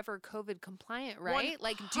you are ever COVID compliant, right?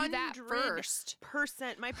 Like, do that first.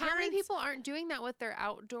 My parents, how many people aren't doing that with their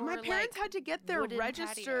outdoor? My parents had to get their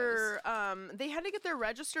register. They had to get their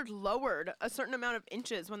register lowered a certain amount of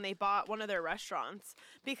inches when they bought one of their restaurants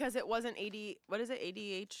because it wasn't What is it?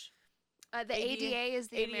 ADH. The ADA is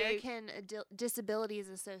the American Disabilities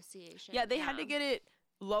Association. Yeah, they had to get it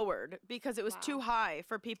lowered because it was too high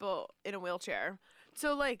for people in a wheelchair.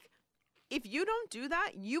 So, like, if you don't do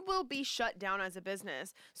that, you will be shut down as a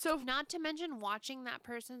business. So, not to mention watching that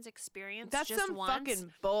person's experience that's just some once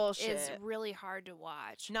fucking bullshit. Is really hard to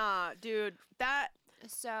watch. Nah, dude,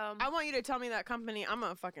 So I want you to tell me that company. I'm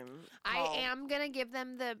a fucking call. I am gonna give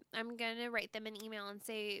them I'm gonna write them an email and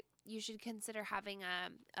say you should consider having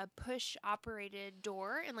a push operated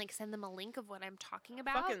door and like send them a link of what I'm talking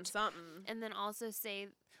about. Fucking something. And then also say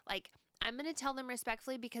like I'm gonna tell them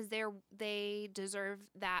respectfully because they deserve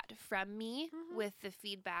that from me with the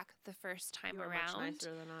feedback the first time You're around. Much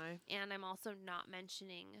nicer than I. And I'm also not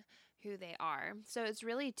mentioning who they are. So it's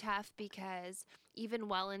really tough because even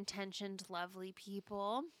well-intentioned, lovely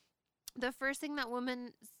people, the first thing that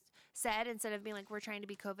woman said instead of being like, we're trying to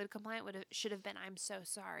be COVID compliant, should have been, I'm so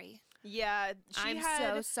sorry. Yeah, I'm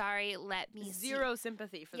so sorry. Let me zero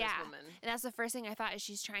sympathy for this woman. And that's the first thing I thought is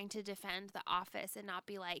she's trying to defend the office and not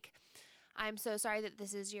be like, I'm so sorry that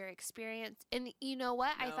this is your experience. And you know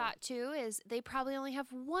what I thought too is they probably only have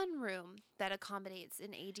one room that accommodates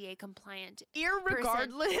an ADA compliant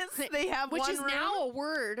irregardless. They have which one is room. now a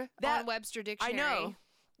word on Webster Dictionary. I know.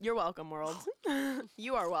 You're welcome, world.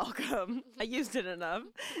 You are welcome. I used it enough.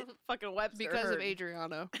 Fucking Webster. Because of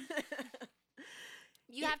Adriano.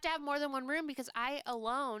 You have to have more than one room because I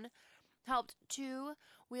alone helped 2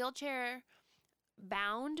 wheelchair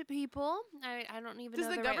bound people. I don't even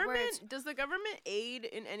know the right words. Does the government aid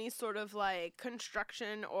in any sort of like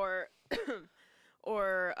construction or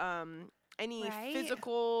or any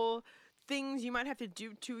physical things you might have to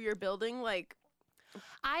do to your building? Like,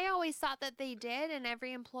 I always thought that they did, and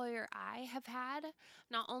every employer I have had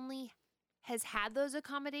not only has had those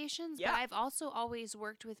accommodations, but I've also always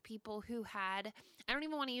worked with people who had, I don't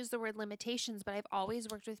even want to use the word limitations, but I've always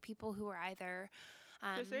worked with people who are either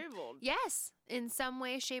disabled. Yes, in some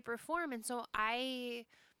way, shape, or form. And so I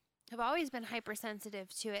have always been hypersensitive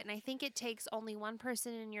to it. And I think it takes only one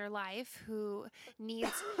person in your life who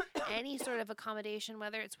needs any sort of accommodation,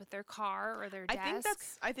 whether it's with their car or their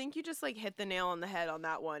desk. I think you just like hit the nail on the head on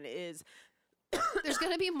that one is there's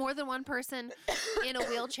going to be more than one person in a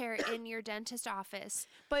wheelchair in your dentist office.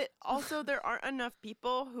 But also there aren't enough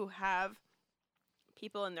people who have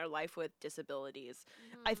people in their life with disabilities.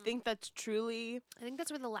 I think that's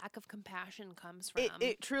where the lack of compassion comes from.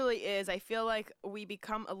 It truly is. I feel like we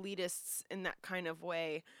become elitists in that kind of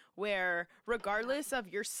way where regardless of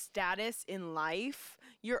your status in life,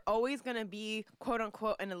 you're always going to be quote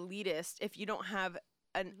unquote an elitist if you don't have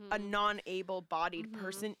a non-able-bodied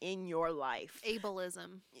person in your life.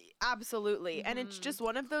 Ableism. Absolutely. And it's just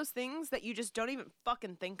one of those things that you just don't even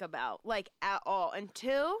fucking think about, like, at all,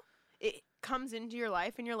 until it comes into your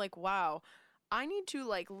life and you're like, wow, I need to,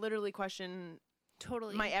 like, literally question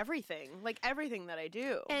my everything, like, everything that I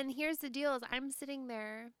do. And here's the deal is I'm sitting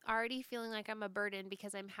there already feeling like I'm a burden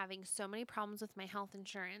because I'm having so many problems with my health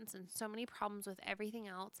insurance and so many problems with everything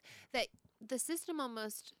else that the system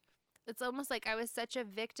it's almost like I was such a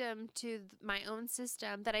victim to my own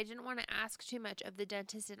system that I didn't want to ask too much of the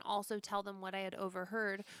dentist and also tell them what I had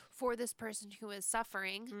overheard for this person who was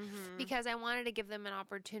suffering because I wanted to give them an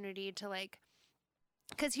opportunity to like,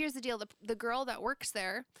 because here's the deal, the girl that works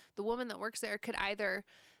there, the woman that works there could either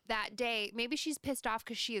that day, maybe she's pissed off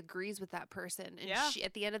because she agrees with that person and she,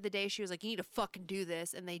 at the end of the day she was like, you need to fucking do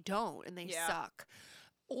this, and they don't, and they suck.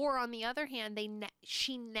 Or on the other hand,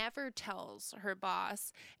 she never tells her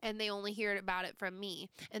boss, and they only hear about it from me.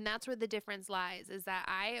 And that's where the difference lies, is that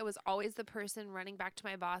I was always the person running back to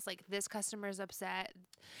my boss, like, this customer's upset.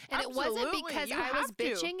 And it wasn't Absolutely, because you I was have to.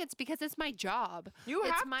 bitching. It's because it's my job. You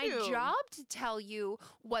It's have my to. job to tell you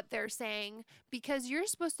what they're saying because you're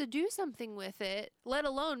supposed to do something with it, let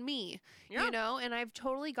alone me, Yeah. you know? And I've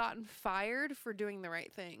totally gotten fired for doing the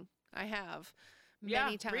right thing. I have.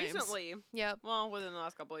 Many times. Recently. Yep. Well, within the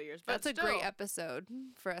last couple of years. But That's a still, great episode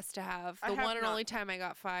for us to have. I The have one and not- only time I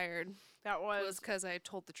got fired That was was, because I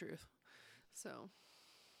told the truth. So,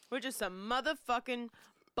 which is some motherfucking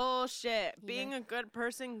bullshit. Being a good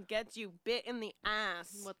person gets you bit in the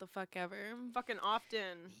ass. what the fuck ever. Fucking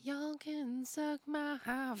often. Y'all can suck my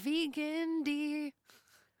vegan D.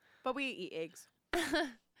 But we eat eggs.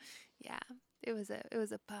 Yeah, it was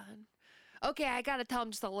a pun. Okay, I gotta tell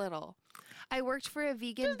them just a little. I worked for a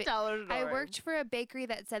vegan. Just tell her I story. worked for a bakery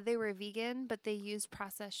that said they were vegan, but they used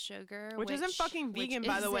processed sugar, Which isn't fucking which vegan,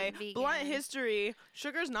 by the way. isn't vegan. Blunt history.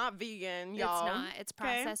 Sugar's not vegan, y'all. It's not. It's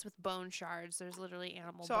 'Kay? processed with bone shards. There's literally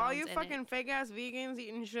animal So bones all you in fucking it. fake ass vegans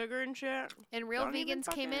eating sugar and shit. And real don't even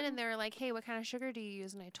vegans came in fucking- and they were like, "Hey, what kind of sugar do you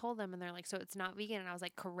use?" And I told them, and they're like, "So it's not vegan?" And I was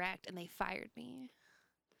like, "Correct." And they fired me.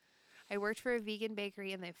 I worked for a vegan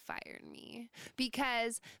bakery and they fired me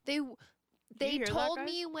because they hear that, told guys?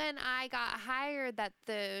 me when I got hired that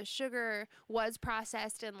the sugar was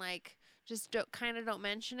processed and like just don't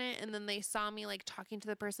mention it. And then they saw me like talking to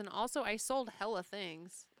the person. Also, I sold hella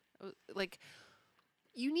things. Like,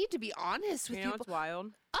 you need to be honest with You know people. what's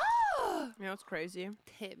wild? Oh, You know what's crazy?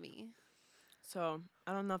 hit me. So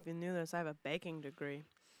I don't know if you knew this. I have a baking degree.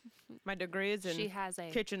 My degree is She in has a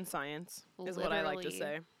kitchen science, is what I like to literally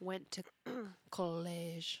say. Went to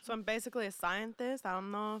college. So I'm basically a scientist. I don't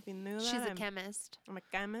know if you knew that. She's a I'm, chemist. I'm a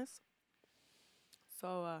chemist.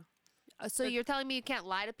 So So you're telling me you can't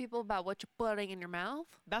lie to people about what you're putting in your mouth?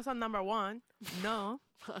 that's on number one. No.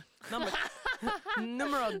 number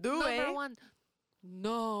numero due. Number one.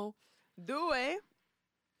 No. Due.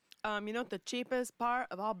 You know what the cheapest part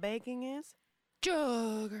of all baking is?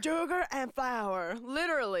 Sugar. Sugar and flour.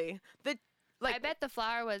 Literally. I bet the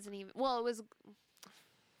flour wasn't even. Well, it was.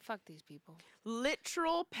 Fuck these people.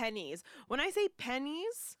 Literal pennies. When I say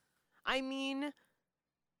pennies, I mean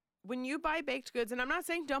when you buy baked goods, and I'm not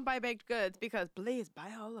saying don't buy baked goods because please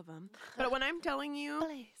buy all of them. But when I'm telling you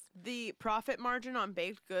Please. the profit margin on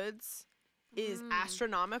baked goods is Mm.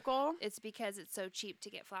 astronomical, It's because it's so cheap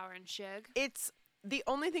to get flour and sugar. it's the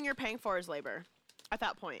only thing you're paying for is labor at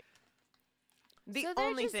that point. The So they're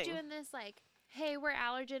only just thing. doing this like, hey, we're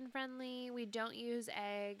allergen friendly. We don't use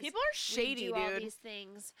eggs. People are shady, we do all dude. these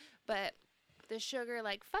things, but the sugar,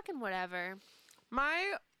 like, fucking whatever.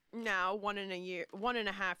 My now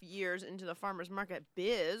 1.5 years into the farmer's market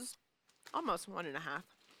biz, almost 1.5.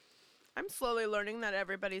 I'm slowly learning that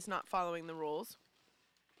everybody's not following the rules.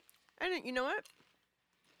 And you know what?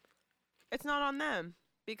 It's not on them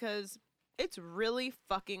because it's really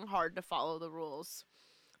fucking hard to follow the rules.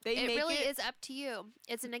 They It make really it is up to you.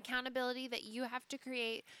 It's an accountability that you have to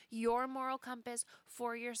create your moral compass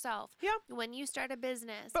for yourself. Yeah. When you start a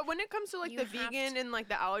business. But when it comes to like You the have vegan and like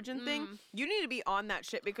the allergen thing, Mm. you need to be on that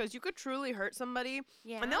shit because you could truly hurt somebody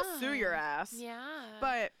yeah. and they'll sue your ass. Yeah.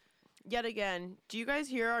 But yet again, do you guys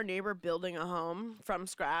hear our neighbor building a home from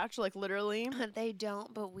scratch? Like literally, They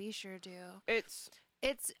don't, but we sure do.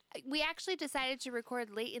 We actually decided to record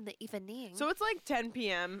late in the evening. so it's like 10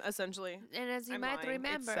 p.m. essentially. and as you I'm might lying. It's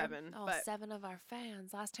remember, 7, oh, but- 7 of our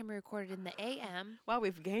fans. Last time we recorded in the AM. Wow,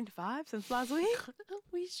 we've gained 5 since last week.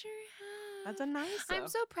 We sure have. That's a nice. I'm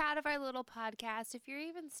so proud of our little podcast. If you're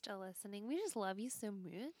even still listening, we just love you so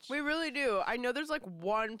much. We really do. I know there's like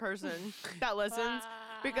one person that listens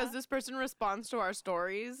because this person responds to our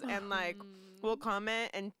stories and like will comment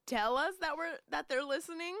and tell us that they're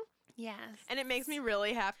listening, Yes. and it makes me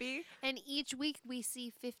really happy. And each week we see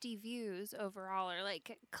 50 views overall, or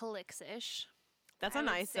like clicks-ish. That's I a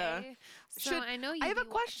would nice. say. So should- I know you I have a do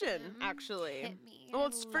watch question them. actually. Hit me. Well, I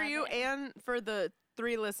it's for love you it. and for the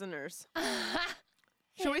 3 listeners.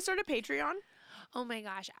 Should we start a Patreon? Oh my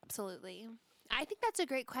gosh, absolutely. I think that's a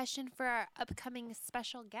great question for our upcoming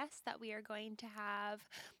special guest that we are going to have.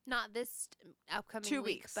 Not this upcoming 2 week,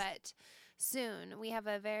 weeks. but soon. We have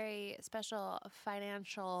a very special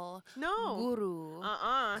financial No. guru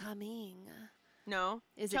Uh-uh. coming. No.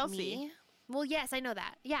 Is Chelsea. it me? Well, yes, I know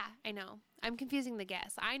that. Yeah, I know. I'm confusing the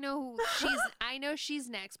guests. I know who I know she's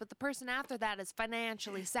next, but the person after that is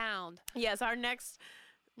financially sound. Yes, our next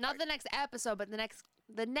Not the next episode, but the next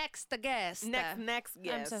guest. next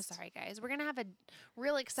guest. I'm so sorry, guys. We're gonna have a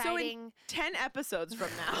real So in exciting 10 episodes from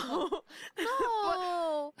now.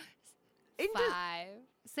 no in just- 5,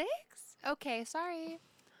 6? Okay, sorry.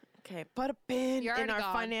 Okay, put a pin You're in already our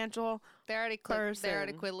gone. financial. They already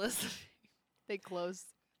Person. quit listening. They closed.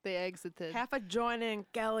 They exited. Half a joint in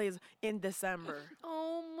Kelly's in December.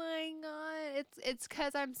 Oh my god. It's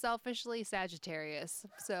cuz I'm selfishly Sagittarius.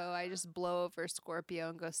 So I just blow over Scorpio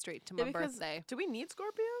and go straight to my birthday. Do we need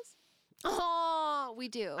Scorpios? Oh, we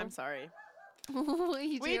do. I'm sorry.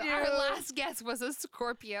 we do. We do. Our last guest was a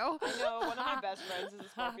Scorpio. I know. One of my best friends is a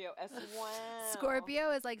Scorpio as well.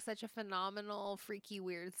 Scorpio is like such a phenomenal, freaky,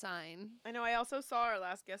 weird sign. I know. I also saw our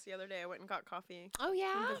last guest the other day. I went and got coffee. Oh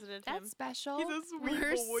yeah, and visited that's him. special. He's a sweet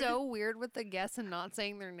We're boy. so weird with the guests and not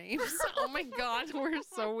saying their names. Oh my god, we're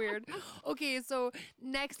so weird. Okay, so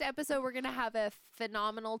next episode we're gonna have a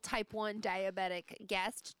phenomenal type 1 diabetic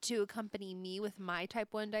guest to accompany me with my type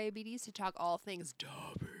 1 diabetes to talk all things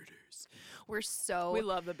diabetes. We're so We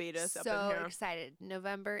love the betas up in so here. excited.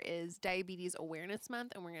 November is Diabetes Awareness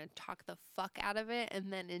Month, and we're going to talk the fuck out of it.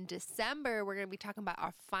 And then in December, we're going to be talking about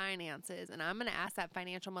our finances. And I'm going to ask that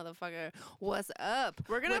financial motherfucker, what's up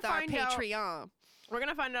We're gonna with our find out- Patreon? We're going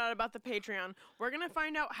to find out about the Patreon. We're going to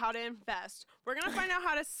find out how to invest. We're going to find out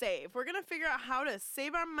how to save. We're going to figure out how to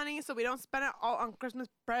save our money so we don't spend it all on Christmas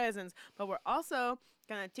presents. But we're also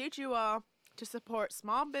going to teach you all to support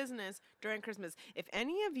small business during Christmas. If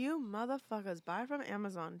any of you motherfuckers buy from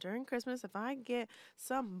Amazon during Christmas, if I get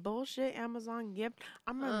some bullshit Amazon gift,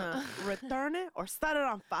 I'm going to return it or set it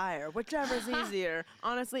on fire, whichever is easier.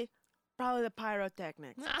 Honestly, probably the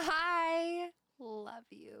pyrotechnics. I love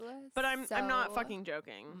you. But I'm not so fucking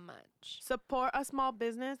joking. much. Support a small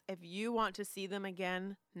business if you want to see them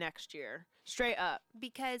again next year. Straight up.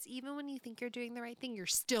 Because even when you think you're doing the right thing, you're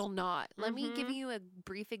still not. Let me give you a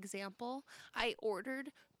brief example. I ordered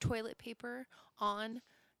toilet paper on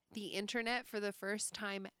the internet for the first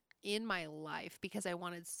time in my life because I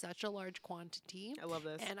wanted such a large quantity. I love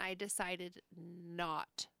this. And I decided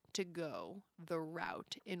not to go the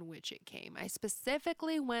route in which it came. I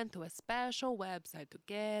specifically went to a special website to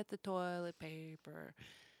get the toilet paper.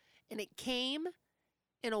 And it came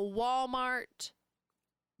in a Walmart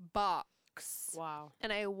box. Wow.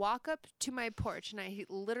 And I walk up to my porch and I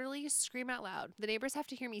literally scream out loud. The neighbors have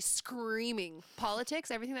to hear me screaming. Politics,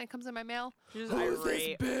 everything that comes in my mail. She's Who's this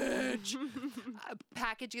irate. bitch? A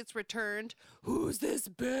package gets returned. Who's this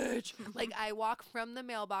bitch? Like I walk from the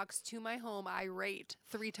mailbox to my home irate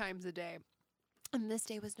 3 times a day. And this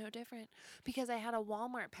day was no different because I had a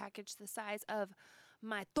Walmart package the size of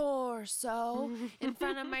my torso in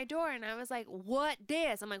front of my door. And I was like, what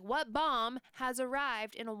this? I'm like, what bomb has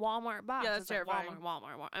arrived in a Walmart box? Yeah, I that's was like, terrifying.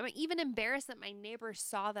 Walmart. I'm even embarrassed that my neighbors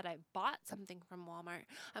saw that I bought something from Walmart.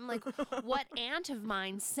 I'm like, what aunt of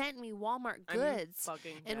mine sent me Walmart I'm goods?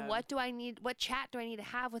 fucking And dead. what chat do I need to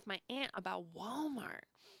have with my aunt about Walmart?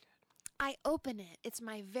 I open it. It's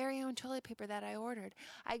my very own toilet paper that I ordered.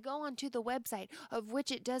 I go onto the website, of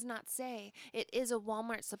which it does not say it is a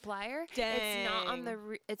Walmart supplier. It's not on the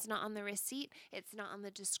it's not on the receipt. It's not on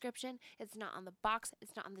the description. It's not on the box.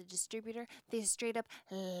 It's not on the distributor. They straight up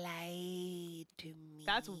lied to me.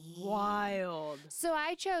 That's wild. So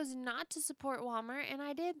I chose not to support Walmart, and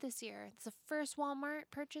I did this year. It's the first Walmart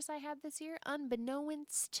purchase I had this year,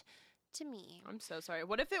 unbeknownst to me. I'm so sorry.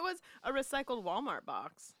 What if it was a recycled Walmart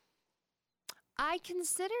box? I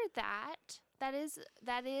considered that. That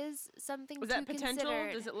is something Was to that potential?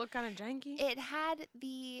 consider. Does it look kind of janky?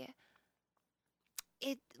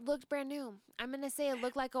 It looked brand new. I'm gonna say it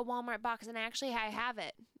looked like a Walmart box, and actually I have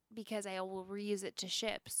it because I will reuse it to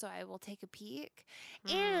ship. So I will take a peek.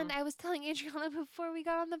 And I was telling Adriana before we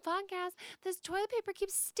got on the podcast, this toilet paper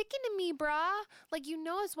keeps sticking to me, brah. Like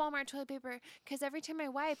it's Walmart toilet paper because every time I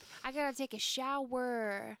wipe, I gotta take a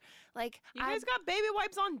shower. Like You guys got baby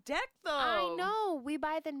wipes on deck, though. I know. We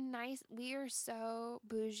buy the nice. We are so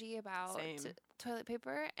bougie about Same. toilet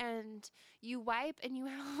paper, and you wipe, and you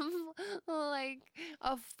have like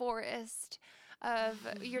a forest of.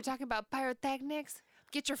 You're talking about pyrotechnics.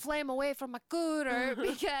 Get your flame away from my cooter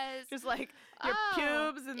because Just like your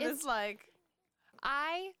pubes and this like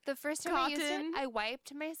the first time I used it, cotton I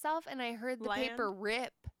wiped myself, and I heard the land. paper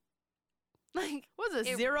rip. Like what was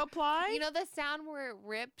it, it- zero ply? you know the sound where it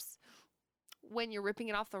rips when you're ripping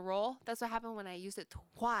it off the roll? That's what happened when I used it to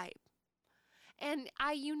wipe. And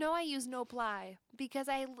I use no ply because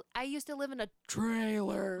I used to live in a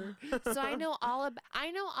trailer. So I know all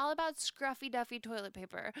about scruffy duffy toilet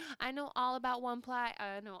paper. I know all about one ply.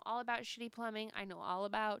 I know all about shitty plumbing. I know all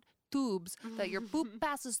about tubes that your poop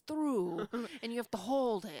passes through and you have to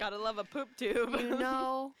hold it. Gotta love a poop tube. You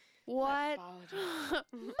know what?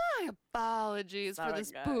 Apologies. My apologies for Sorry,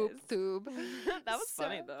 this poop guys. tube. That was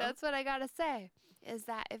funny, though. That's what I gotta say. Is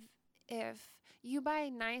that if you buy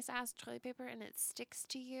nice ass toilet paper and it sticks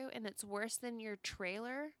to you and it's worse than your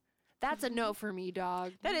trailer, that's a no for me,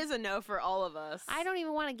 dog. That is a no for all of us. I don't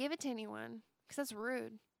even want to give it to anyone because that's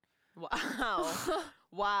rude. Wow.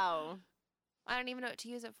 Wow. I don't even know what to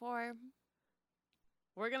use it for.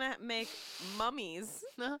 We're going to make mummies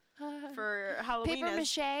for Halloween. Paper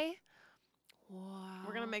mache. Wow.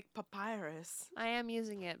 We're going to make papyrus. I am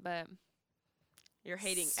using it, but You're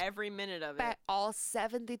hating every minute of it. bet all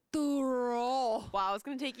 72 roll. Wow, it's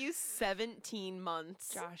going to take you 17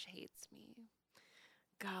 months. Josh hates me.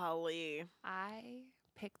 Golly. I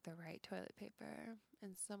picked the right toilet paper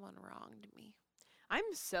and someone wronged me. I'm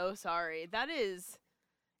so sorry. That is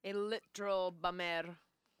a literal bummer.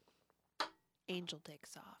 Angel dick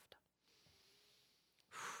soft.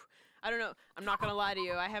 I don't know. I'm not going to lie to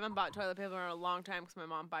you. I haven't bought toilet paper in a long time because my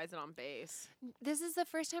mom buys it on base. This is the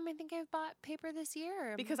first time I think I've bought paper this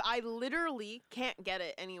year. Because I literally can't get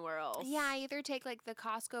it anywhere else. Yeah, I either take like the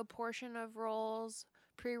Costco portion of rolls,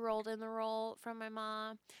 pre-rolled in the roll from my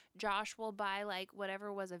mom. Josh will buy like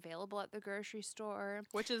whatever was available at the grocery store.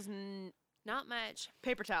 Which is Not much.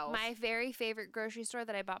 paper towels. My very favorite grocery store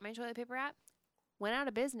that I bought my toilet paper at went out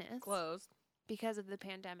of business Closed. because of the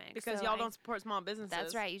pandemic. Because So y'all don't support small businesses.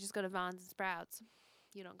 That's right. You just go to Vaughn's and Sprouts.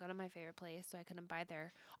 You don't go to my favorite place, so I couldn't buy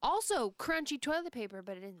there. Also, crunchy toilet paper,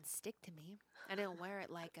 but it didn't stick to me. I didn't wear it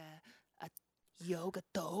like a yoga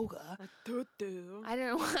toga. A tutu. I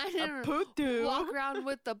didn't A putu. walk around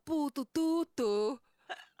with the boo-doo-doo-doo.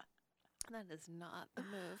 That is not the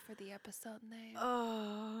move for the episode name.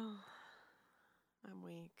 Oh, I'm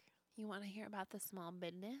weak. You want to hear about the small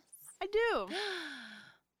business? I do.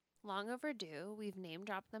 Long overdue. We've name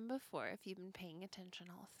dropped them before if you've been paying attention,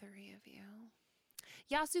 all three of you.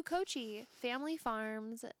 Yasukochi,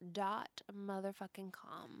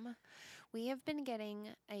 familyfarms.motherfucking.com. We have been getting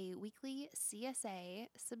a weekly CSA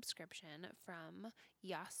subscription from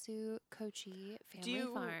Yasukochi Family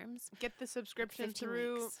Farms. Get the subscription 15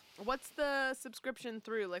 through. weeks. What's the subscription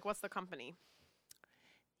through? Like, what's the company?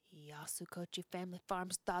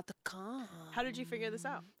 YasukochiFamilyFarms.com. How did you figure this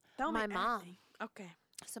out? Tell My me mom. everything. Okay.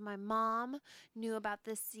 So my mom knew about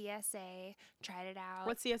this CSA, tried it out,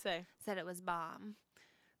 What's CSA? said it was bomb.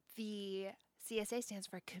 The CSA stands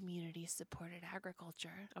for Community Supported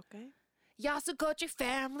Agriculture. Okay.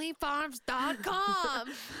 YasukochiFamilyFarms.com.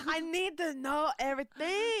 I need to know everything.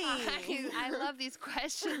 I love these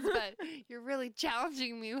questions, but you're really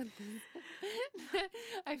challenging me with this.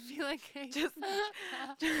 I feel like I Just-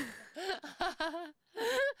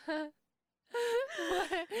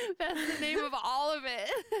 That's the name of all of it.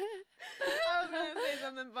 I was going to say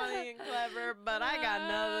something funny and clever, but I got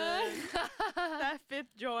nothing. That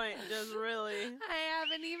fifth joint just really. I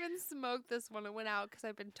haven't even smoked this one. It went out because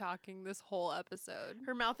I've been talking this whole episode.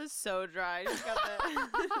 Her mouth is so dry. She's got that.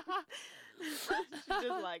 She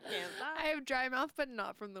just like can't stop. I have dry mouth, but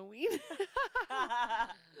not from the weed.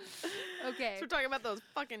 Okay. So we're talking about those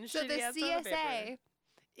fucking So the shitty ass toilet paper. CSA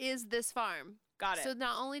is this farm. Got it. So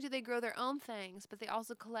not only do they grow their own things, but they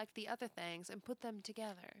also collect the other things and put them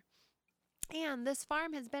together. And this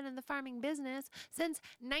farm has been in the farming business since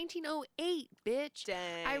 1908, bitch.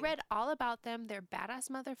 Dang. I read all about them. They're badass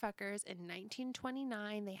motherfuckers. In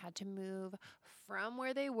 1929, they had to move from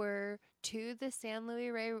where they were to the San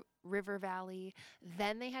Luis River Valley.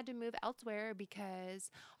 Then they had to move elsewhere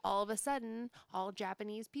because all of a sudden, all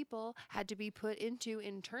Japanese people had to be put into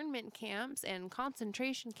internment camps and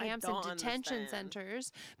concentration camps and don't detention understand.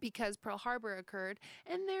 centers because Pearl Harbor occurred.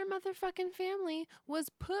 And their motherfucking family was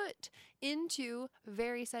put into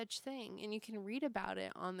very such thing. And you can read about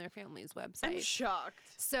it on their family's website. I'm shocked.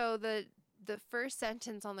 So the first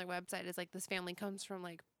sentence on their website is like, this family comes from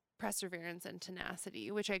like perseverance and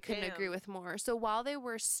tenacity, which I couldn't Damn. agree with more. So while they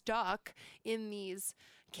were stuck in these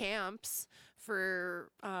camps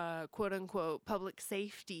for quote unquote public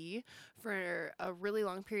safety for a really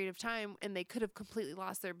long period of time, and they could have completely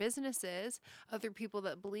lost their businesses, other people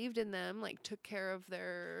that believed in them like took care of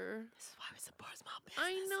their This is why we support small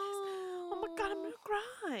businesses. I know. Oh my god, I'm gonna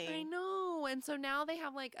cry. I know. And so now they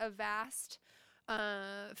have like a vast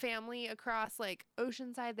family across like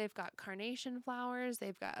Oceanside. They've got carnation flowers.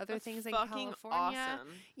 They've got other That's things in fucking California. awesome.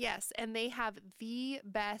 Yes, and they have the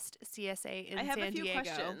best CSA in I have San a few Diego.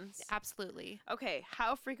 questions. Absolutely. Okay,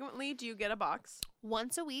 how frequently do you get a box?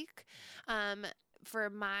 Once a week. for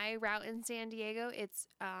my route in San Diego, it's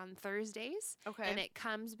on Thursdays. Okay. And it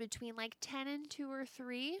comes between like 10 and 2 or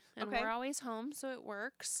 3. And Okay. we're always home, so it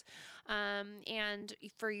works. And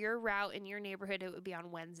for your route in your neighborhood, it would be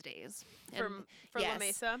on Wednesdays. for La yes.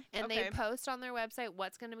 Mesa. And okay. they post on their website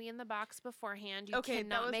what's going to be in the box beforehand. You Okay, that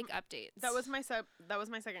cannot was make updates. That was my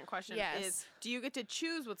second question. Yes. Is do you get to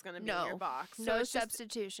choose what's going to be No. in your box? no it's just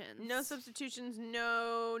substitutions. no substitutions,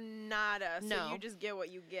 no nada. So No. you just get what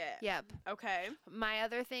you get. Yep. Okay. My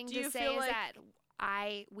other thing Do to you say feel is like-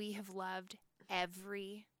 that we have loved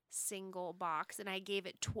every single box, and I gave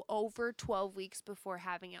it over 12 weeks before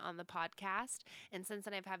having it on the podcast, and since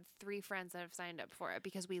then I've had 3 friends that have signed up for it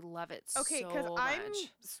because we love it Okay, so I'm much.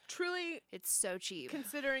 truly It's so cheap.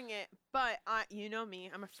 considering it, but you know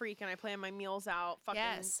me, I'm a freak and I plan my meals out fucking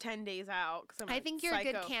Yes. 10 days out. 'Cause I'm I a think you're a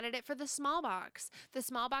good psycho. candidate for the small box. The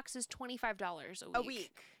small box is $25 A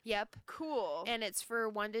week. Yep. Cool. And it's for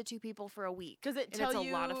 1 to 2 people for a week. Does it and tell it's a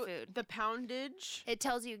you lot of food. the poundage? It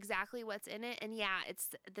tells you exactly what's in it. And yeah,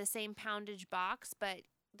 it's the same poundage box, but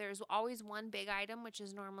there's always one big item, which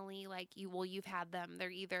is normally like you've had them. They're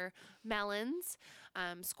either melons,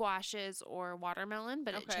 squashes, or watermelon,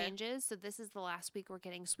 but it Okay. changes. So this is the last week we're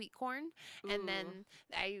getting sweet corn. Ooh. And then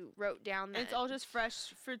I wrote down And that it's all just fresh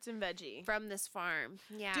fruits and veggie. from this farm.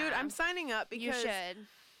 Yeah. Dude, I'm signing up because You should.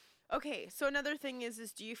 Okay, so another thing is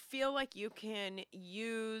do you feel like you can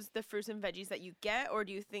use the fruits and veggies that you get, or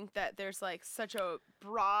do you think that there's like such a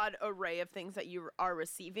broad array of things that you are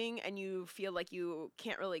receiving and you feel like you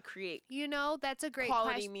can't really create That's a great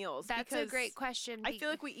quality question. meals? That's a Because great question. I feel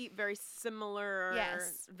like we eat very similar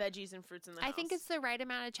Yes. veggies and fruits in the house. I think it's the right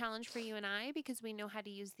amount of challenge for you and I because we know how to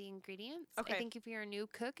use the ingredients. Okay. I think if you're a new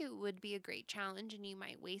cook, it would be a great challenge and you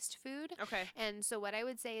might waste food. Okay. And so what I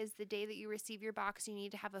would say is the day that you receive your box, you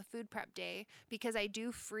need to have a food prep day because I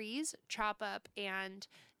do freeze, chop up, and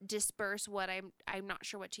disperse what I'm not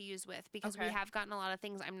sure what to use with because we Okay. have gotten a lot of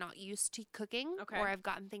things I'm not used to cooking Okay. or I've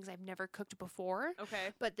gotten things I've never cooked before.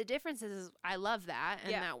 Okay. But the difference is I love that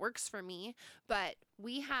and Yeah. that works for me. But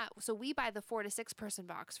we buy the 4 to 6 person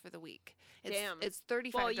box for the week. Damn. It's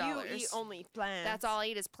 $35. Well, you eat only plants. That's all I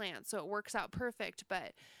eat is plants, so it works out perfect.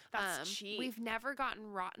 But That's cheap. we've never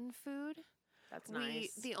gotten rotten food. That's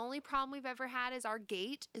nice. The only problem we've ever had is our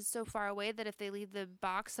gate is so far away that if they leave the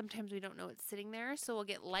box, sometimes we don't know it's sitting there. So we'll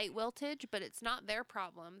get light wiltage, but it's not their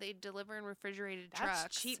problem. They deliver in refrigerated That's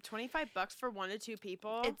trucks. cheap. $25 for 1 to 2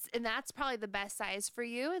 people. And that's probably the best size for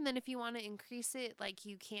you. And then if you want to increase it, like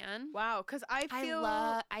you can. Wow, because I feel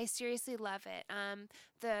I seriously love it.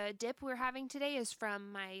 The dip we're having today is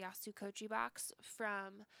from my Yasukochi box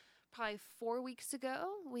from probably 4 weeks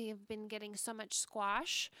ago. We've been getting so much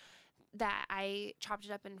squash that I chopped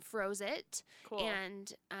it up and froze it. cool.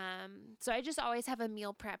 And so I just always have a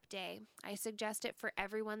meal prep day. I suggest it for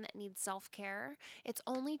everyone that needs self-care. It's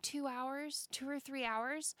only 2 hours, 2 or 3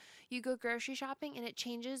 hours. You go grocery shopping and it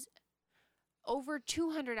changes over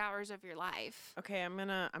 200 hours of your life. Okay, I'm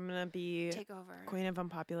gonna be Take over. queen of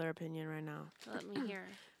unpopular opinion right now. Let me hear.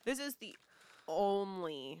 This is the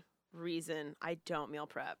only reason I don't meal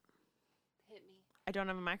prep. Hit me. I don't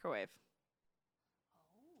have a microwave.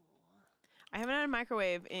 I haven't had a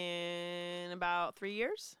microwave in about 3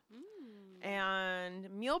 years. And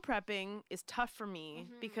meal prepping is tough for me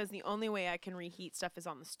because the only way I can reheat stuff is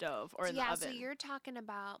on the stove or in the Yeah, oven. so you're talking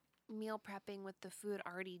about meal prepping with the food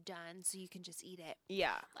already done so you can just eat it.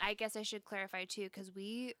 Yeah. I guess I should clarify too because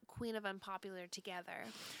we Queen of Unpopular together.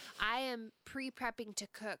 I am pre-prepping to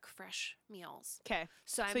cook fresh meals. Okay.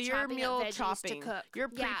 So I'm So you're chopping meal up veggies chopping. to cook. You're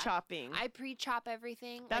Yeah, pre-chopping. I pre-chop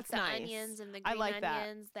everything, That's like the nice. onions and the I green like that.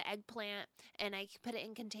 onions, the eggplant, and I put it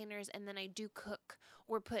in containers and then I do cook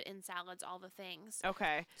or put in salads, all the things.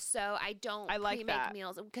 Okay. So I don't I like pre-make that.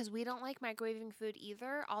 meals because we don't like microwaving food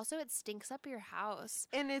either. Also, it stinks up your house.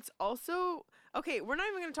 And it's also okay. We're not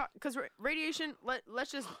even gonna talk because radiation.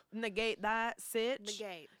 Let's just negate that.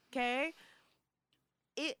 Negate. Okay.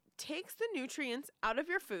 It takes the nutrients out of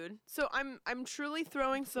your food. So I'm truly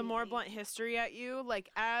throwing some more blunt history at you, like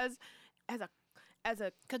as a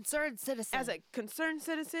Concerned citizen. as a concerned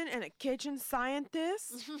citizen and a kitchen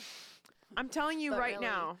scientist. I'm telling you But right really.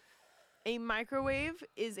 now, a microwave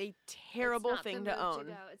is a terrible thing to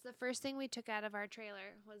own. It's the first thing we took out of our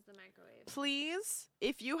trailer was the microwave. Please,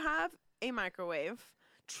 if you have a microwave,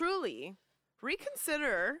 truly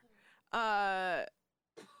reconsider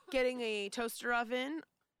getting a toaster oven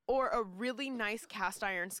or a really nice cast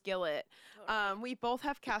iron skillet. We both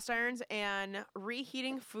have cast irons, and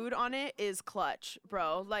reheating food on it is clutch,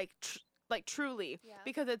 bro. Like truly, Yeah.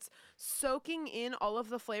 because it's soaking in all of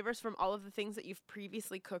the flavors from all of the things that you've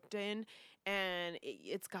previously cooked in, and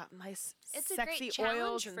it's got nice, It's a great sexy challenge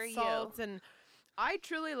oils for and you. salts and. I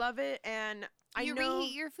truly love it, and I You know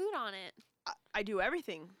reheat your food on it. I do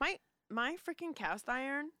everything. My freaking cast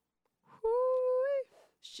iron. Whoo,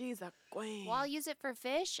 she's a queen. Well, I'll use it for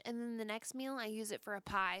fish, and then the next meal I use it for a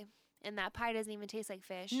pie. And that pie doesn't even taste like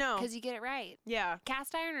fish. No. Because you get it right. Yeah.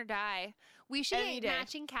 Cast iron or die. We should Any get day.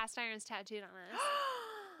 matching cast irons tattooed on us.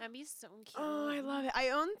 That'd be so cute. Oh, I love it. I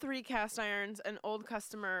own 3 cast irons. An old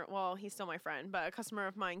customer, well, he's still my friend, but a customer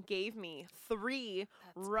of mine gave me 3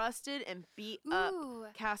 rusted and beat up Ooh,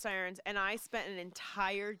 cast irons, and I spent an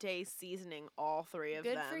entire day seasoning all 3 of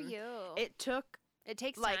good them. for you. It took It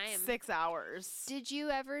takes like time. 6 hours. Did you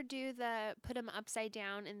ever do the put them upside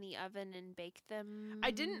down in the oven and bake them? I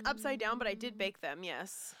didn't upside down, but I did bake them,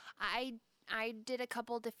 yes. I did a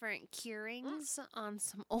couple different curings on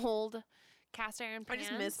some old cast iron I pans.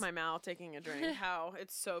 just miss my mouth taking a drink. How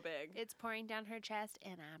it's so big. It's pouring down her chest,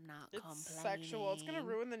 and I'm not It's complaining. sexual. It's gonna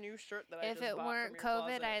ruin the new shirt that I If just it bought weren't from your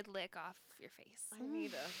COVID, closet. I'd lick off your face. I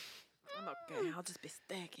need a. I'm okay. I'll just be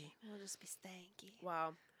stanky. We'll just be stanky.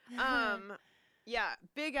 Wow. Yeah,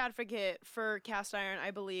 big advocate for cast iron.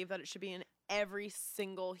 I believe that it should be in every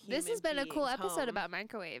single human This has been a cool being's episode home. about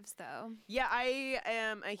microwaves, though. Yeah, I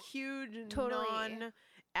am a huge Totally.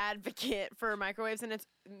 non-advocate for microwaves, and it's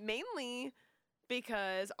mainly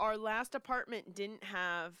because our last apartment didn't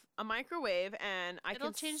have a microwave, and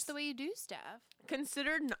It'll change the way you do stuff.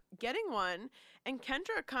 considered getting one, and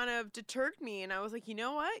Kendra kind of deterred me, and I was like, you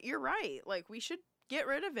know what, you're right, like we should get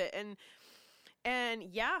rid of it. And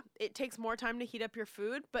yeah, it takes more time to heat up your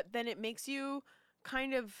food, but then it makes you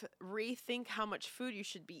kind of rethink how much food you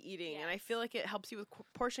should be eating, and I feel like it helps you with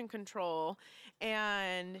portion control,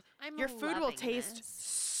 and I'm your food will loving taste this.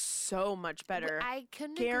 so much better. I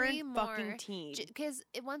couldn't agree more. Guaranteed. Because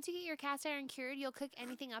once you get your cast iron cured, you'll cook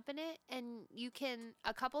anything up in it, and you can.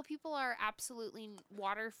 A couple people are absolutely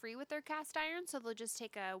water free with their cast iron, so they'll just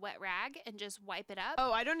take a wet rag and just wipe it up.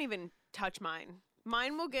 Oh, I don't even touch mine.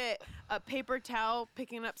 Mine will get a paper towel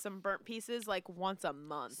picking up some burnt pieces like once a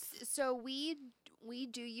month. So we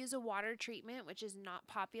do use a water treatment, which is not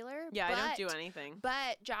popular. Yeah, I don't do but- anything.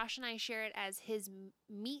 But Josh and I share it as his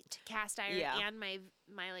meat cast iron Yeah. and my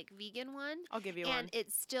like vegan one, I'll give you and one.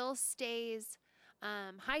 it still stays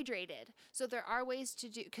hydrated. So there are ways to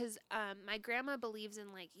do, because my grandma believes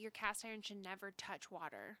in like your cast iron should never touch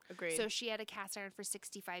water. Agreed. So she had a cast iron for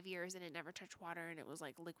 65 years and it never touched water, and it was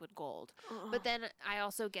like liquid gold. Ugh. But then I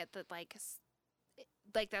also get that like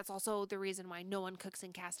that's also the reason why no one cooks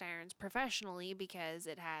in cast irons professionally, because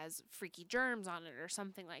it has freaky germs on it or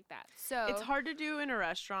something like that. So it's hard to do in a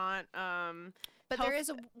restaurant. but health- there is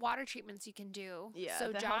a water treatments you can do. Yeah, So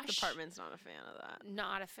the Josh, health department's not a fan of that.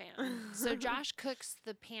 not a fan. So Josh cooks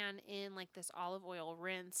the pan in like this olive oil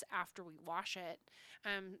rinse after we wash it,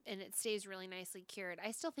 and it stays really nicely cured.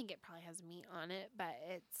 I still think it probably has meat on it, but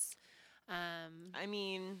it's I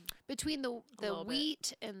mean, between the little bit.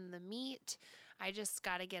 wheat and the meat, I just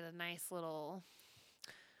got to get a nice little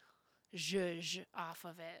zhuzh off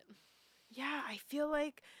of it. yeah, I feel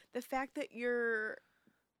like the fact that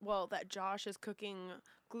that Josh is cooking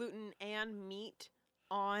gluten and meat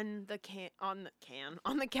on the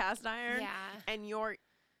cast iron, Yeah, and you're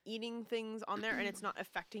eating things on there and it's not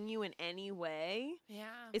affecting you in any way, yeah.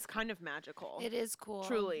 it's kind of magical. It is cool.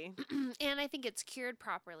 Truly. And I think it's cured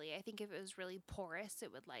properly. I think if it was really porous,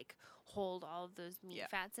 it would like hold all of those meat Yeah.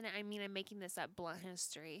 fats in it. I mean, I'm making this up, blunt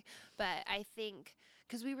history, but I think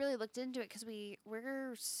because we really looked into it, because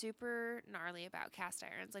we're super gnarly about cast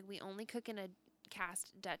irons. Like we only cook in a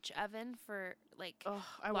cast Dutch oven for like Oh,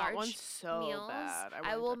 I want one large so meals. bad.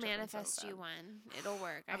 I want will a Dutch oven so manifest you bad. one. It'll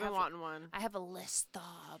work. I've been wanting one. I have a list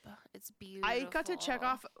thob. It's beautiful. I got to check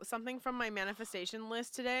off something from my manifestation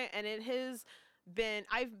list today, and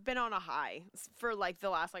I've been on a high for like the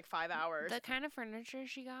last like 5 hours. The kind of furniture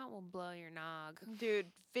she got will blow your nog. Dude,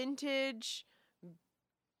 vintage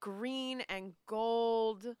green and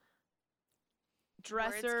gold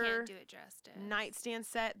Words dresser, can't do it justice. nightstand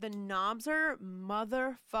set. The knobs are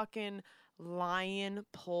motherfucking lion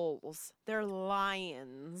poles. They're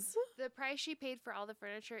lions. The price she paid for all the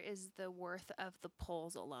furniture is the worth of the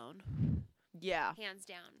poles alone, Yeah. hands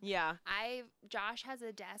down. Yeah. Josh has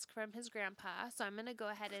a desk from his grandpa, so I'm gonna go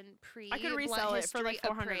ahead and I could resell it for like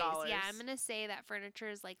 $400. Yeah, I'm gonna say that furniture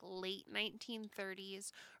is like late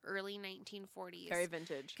 1930s, early 1940s. Very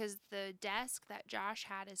vintage. Because the desk that Josh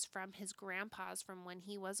had is from his grandpa's from when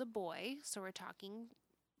he was a boy. So we're talking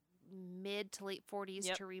mid to late 40s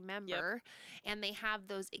Yep. to remember. And they have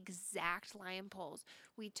those exact lion poles.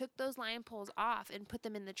 We took those lion poles off and put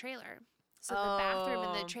them in the trailer. So the bathroom in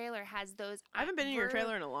Oh. the trailer has those. I haven't been in your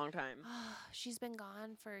trailer in a long time. She's been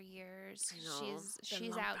gone for years. I know, it's been a She's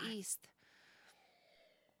long out time. east.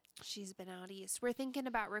 She's been out east. We're thinking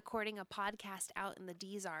about recording a podcast out in the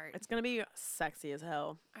D's-Art. It's going to be sexy as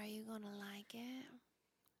hell. Are you going to like it?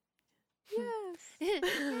 Yes.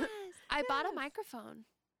 Yes. I bought a Yes. microphone.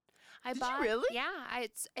 Did you really? Yeah,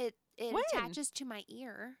 it When? attaches to my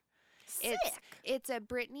ear. Sick. It's a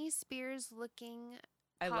Britney Spears looking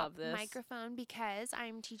I pop love this. microphone because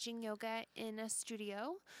I'm teaching yoga in a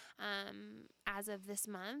studio as of this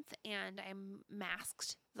month, and I'm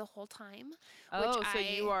masked the whole time. Oh, so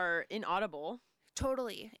you are inaudible.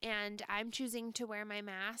 Totally. And I'm choosing to wear my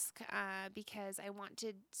mask because I want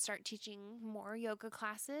to start teaching more yoga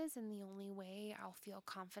classes, and the only way I'll feel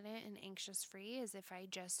confident and anxious free is if I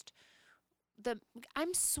just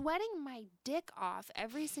I'm sweating my dick off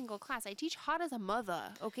every single class. I teach hot as a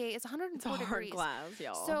mother, okay? It's 104 It's a hard degrees. class,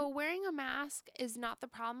 y'all. So wearing a mask is not the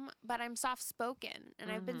problem, but I'm soft-spoken,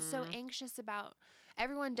 and I've been so Mhm. anxious about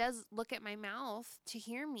everyone does look at my mouth to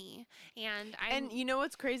hear me, and And you know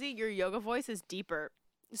what's crazy? Your yoga voice is deeper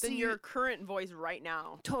than your current voice right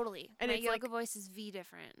now. totally. And my it's yoga like- voice is V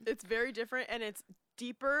different. It's very different and it's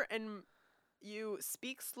deeper and you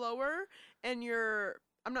speak slower and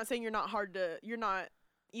I'm not saying you're not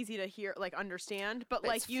easy to hear, like understand, but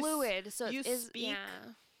like it's fluid, so you it is, speak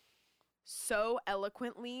yeah. so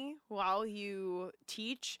eloquently while you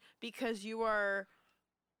teach because you are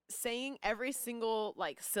saying every single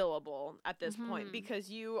like syllable at this point Mhm. because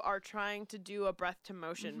you are trying to do a breath to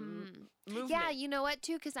motion movement. Yeah, you know what,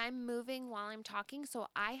 too? Because I'm moving while I'm talking, so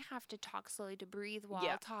I have to talk slowly to breathe while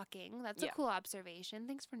Yeah. talking. That's Yeah. a cool observation.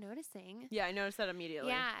 Thanks for noticing. Yeah, I noticed that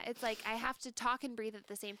immediately. Yeah, it's like I have to talk and breathe at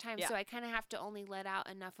the same time, Yeah. so I kind of have to only let out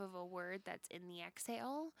enough of a word that's in the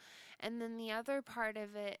exhale. And then the other part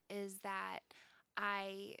of it is that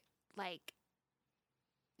I like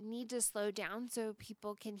need to slow down so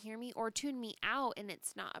people can hear me or tune me out and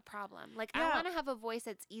it's not a problem. Like I Yeah. want to have a voice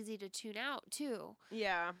that's easy to tune out too.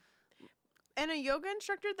 Yeah. And a yoga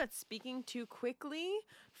instructor that's speaking too quickly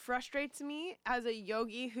frustrates me as a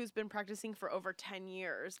yogi who's been practicing for over 10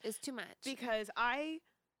 years It's too much. because I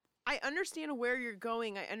understand where you're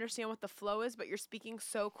going. I understand what the flow is, but you're speaking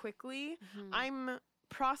so quickly. Mhm. I'm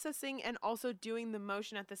processing and also doing the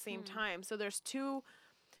motion at the same time. So there's two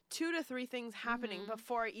to three things happening Mhm.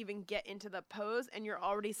 before I even get into the pose and you're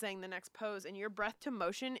already saying the next pose and your breath to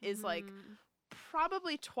motion is like Mhm.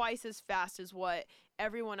 probably twice as fast as what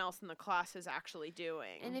everyone else in the class is actually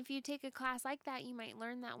doing. And if you take a class like that, you might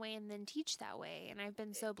learn that way and then teach that way. And I've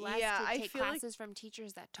been so blessed Yeah, to I take feel like- classes from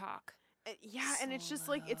teachers that talk. Yeah, and it's just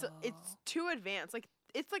like it's Slow. too advanced. Like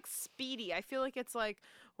it's like speedy. I feel like it's like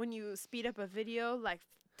when you speed up a video like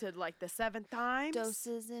to like the 7th time.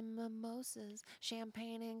 Doses and mimosas,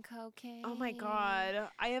 champagne and cocaine. Oh my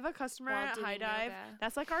god. I have a customer While at doing High Dive. yoga.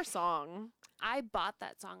 That's like our song. I bought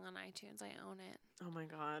that song on iTunes. I own it. Oh my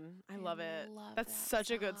god. I love it. love That's that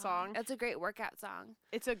such a good song. That's a great workout song.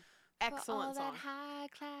 It's a For excellent all song. that high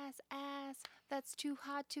class ass that's too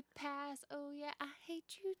hard to pass. Oh yeah, I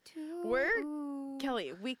hate you too. We're-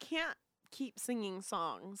 Kelly, we can't keep singing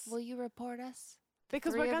songs Will you report us?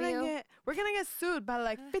 because three we're of gonna you? get sued by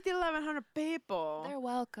like 1,100 people. They're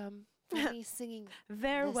welcome for me singing.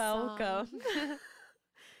 They're this welcome. song.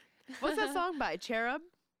 What's that song by? Cherub?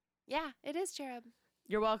 Yeah, it is Cherub.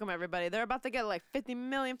 You're welcome, everybody. They're about to get like 50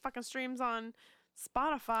 million fucking streams on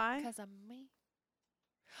Spotify. Because of me.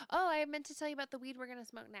 Oh, I meant to tell you about the weed we're going to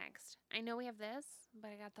smoke next. I know we have this, but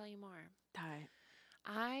I got to tell you more. Tight.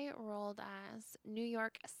 I rolled as New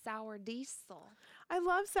York Sour Diesel. I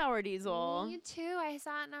love Sour Diesel. Me too. I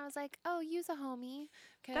saw it and I was like, oh, use a homie.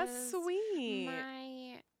 That's 'cause sweet.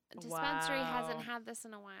 My dispensary hasn't Wow. had this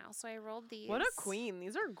in a while. So I rolled these. What a queen.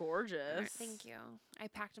 These are Alright, gorgeous. thank you. I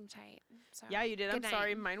packed them tight. So. Yeah, you did. I'm Good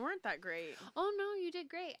sorry. night. Mine weren't that great. Oh, no, you did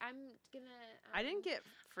great. I'm going to. I didn't get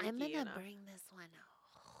freaky I'm going to enough. bring this one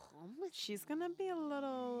home with She's going to be a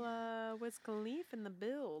little Wiz Khalifa in the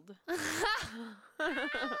build.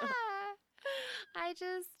 I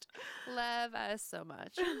just love us so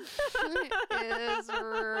much. It's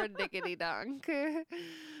ridickety dunk.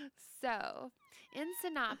 So, in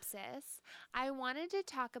synopsis, I wanted to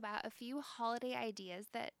talk about a few holiday ideas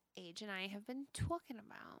that Age and I have been talking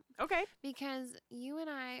about Okay. because you and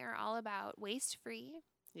I are all about waste free,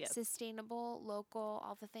 Yes. sustainable, local,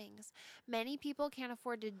 all the things. Many people can't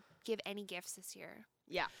afford to give any gifts this year.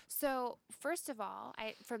 Yeah. So, first of all,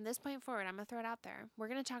 from this point forward, I'm going to throw it out there. We're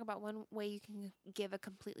going to talk about one way you can give a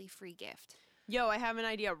completely free gift. Yo, I have an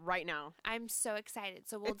idea right now. I'm so excited.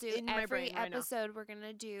 So, we'll It's do in my every brain right now. episode, we're going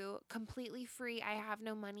to do completely free. I have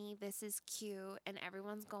no money. This is cute. And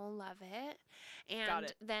everyone's going to love it. And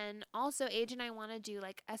it. then also, Age and I want to do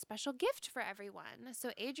like a special gift for everyone.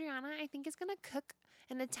 So, Adriana, I think, is going to cook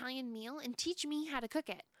an Italian meal and teach me how to cook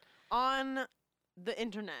it. on the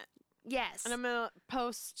internet. Yes. And I'm going to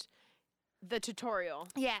post the tutorial.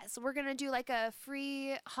 Yes, we're going to do like a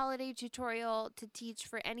free holiday tutorial to teach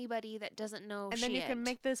for anybody that doesn't know And then you can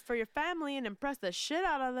make this for your family and impress the shit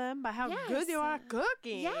out of them by how good you are at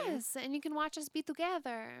cooking. Yes, and you can watch us be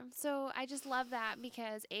together. So I just love that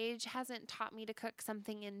because Age hasn't taught me to cook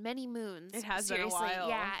something in many moons. It has Seriously. been a while.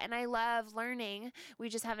 Yeah, and I love learning. We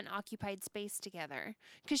just haven't occupied space together.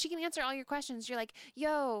 Because she can answer all your questions. You're like,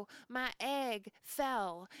 yo, my egg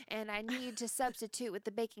fell and I need to substitute with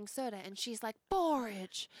the baking soda. And she's like,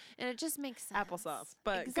 porridge. And it just makes sense. Applesauce.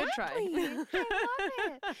 But Exactly. good try. I love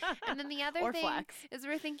it. And then the other Or thing flax. is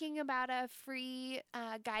we're thinking about a free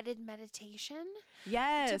guided meditation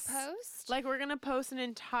Yes. to post. Like we're going to post an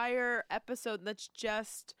entire episode that's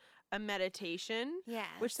just a meditation. Yes.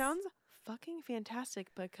 Which sounds fucking fantastic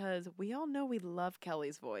because we all know we love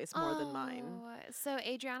Kelly's voice more than mine. So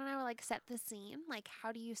Adriana and I were like, set the scene. Like,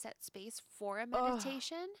 how do you set space for a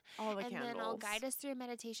meditation? All the And candles. then I'll guide us through a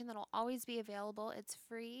meditation that'll always be available. It's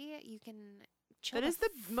free. You can chill That is the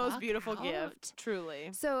most fuck beautiful out. gift,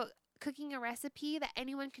 truly. So cooking a recipe that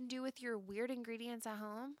anyone can do with your weird ingredients at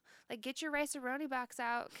home. Like, get your rice-a-roni box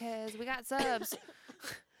out because we got subs.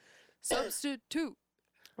 Substitute.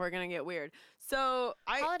 We're going to get weird. So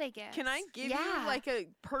Holiday gifts. can I give Yeah. you like a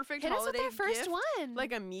perfect Hit us with holiday that first gift? one.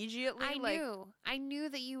 Like immediately? I knew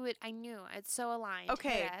that you would. I knew. It's so aligned.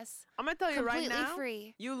 Okay. Yes. I'm going to tell you right Completely now.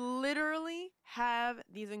 free. You literally have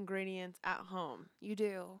these ingredients at home. You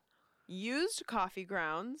do. Used coffee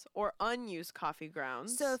grounds or unused coffee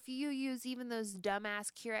grounds. So if you use even those dumbass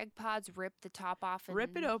Keurig pods, rip the top off and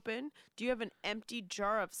rip it open. Do you have an empty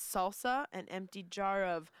jar of salsa, an empty jar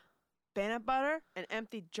of peanut butter, an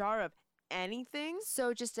empty jar of anything?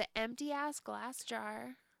 So just an empty ass glass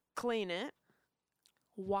jar. Clean it,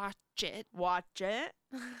 Watch it. watch it,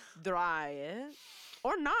 dry it,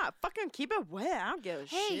 or not. Fucking keep it wet. I don't give a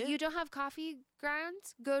Hey, shit. you don't have coffee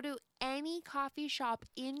grounds? Go to any coffee shop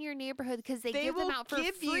in your neighborhood because they give them will out for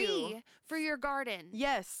give free you- for your garden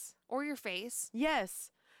Yes, or your face,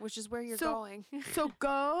 yes. which is where you're So- going. So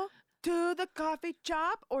go to the coffee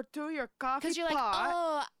shop or to your coffee Because you're like, pot.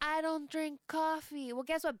 oh, I don't drink coffee. Well,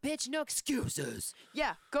 guess what, bitch? No excuses.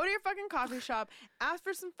 Yeah, go to your fucking coffee shop, ask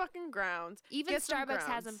for some fucking grounds. Even get some Starbucks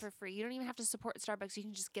has them grounds. for free. You don't even have to support Starbucks. You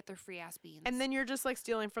can just get their free ass beans. And then you're just like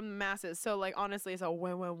stealing from the masses. So like honestly, it's a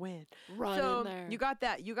win-win-win. run So in there. you got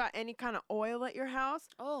that. You got any kind of oil at your house?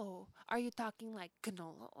 Oh, are you talking like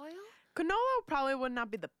canola oil? Canola probably would not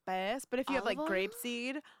be the best, but if you have like Olive oil?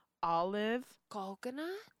 grapeseed, olive, Coconut?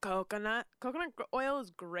 coconut oil is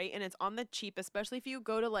great and it's on the cheap, especially if you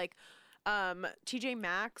go to like TJ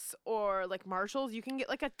Maxx or like Marshalls, you can get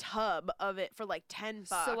like a tub of it for like $10.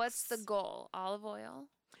 So what's the goal? Olive oil?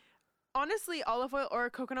 Honestly, olive oil or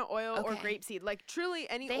coconut oil or Okay. grapeseed. Like truly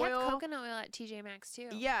any They oil. have coconut oil at TJ Maxx too.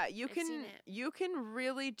 Yeah, you I've seen it. you can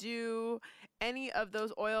really do any of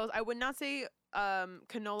those oils. I would not say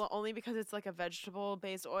canola only because it's like a vegetable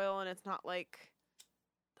based oil and it's not like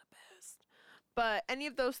the best. But any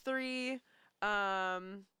of those three,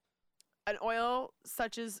 an oil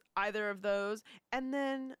such as either of those, and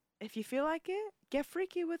then if you feel like it, get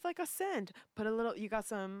freaky with like a scent. Put a little. You got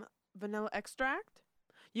some vanilla extract.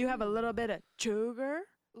 You have a little bit of sugar.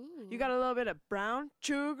 Ooh. You got a little bit of brown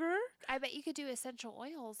sugar. I bet you could do essential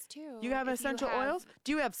oils too. You have if essential oils.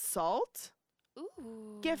 Do you have salt?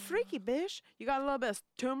 Ooh. Get freaky, bitch. You got a little bit of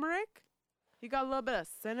turmeric. You got a little bit of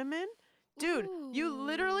cinnamon. Dude, you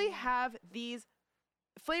literally Ooh. have these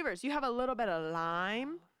flavors. You have a little bit of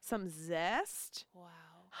lime, some zest, Wow.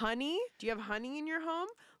 honey. Do you have honey in your home?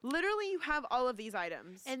 Literally, you have all of these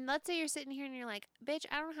items. And let's say you're sitting here and you're like, bitch,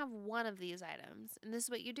 I don't have one of these items. And this is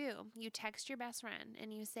what you do. You text your best friend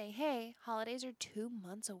and you say, hey, holidays are 2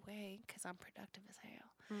 months away because I'm productive as hell.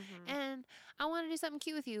 Mhm. And I want to do something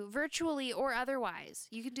cute with you, virtually or otherwise.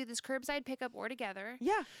 You can do this curbside pickup or together.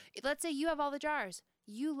 Yeah. Let's say you have all the jars.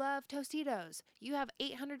 You love Tostitos. You have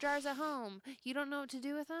 800 jars at home. You don't know what to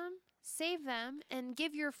do with them? Save them and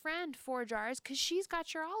give your friend 4 jars because she's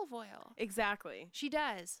got your olive oil. Exactly. She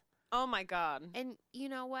does. Oh my God. And you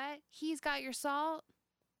know what? He's got your salt.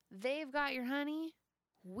 They've got your honey.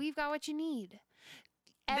 We've got what you need.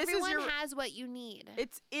 This is Everyone your- has what you need.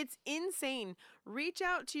 It's insane. Reach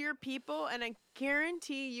out to your people, and I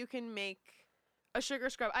guarantee you can make a sugar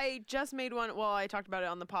scrub. I just made one. Well, I talked about it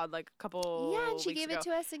on the pod like a couple. Yeah, and she weeks gave ago. it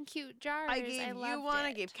to us in cute jars. I gave you loved one. It.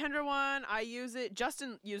 I gave Kendra one. I use it.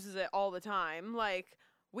 Justin uses it all the time. Like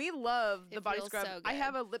we love the It body feels scrub. so I good.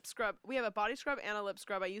 have a lip scrub. We have a body scrub and a lip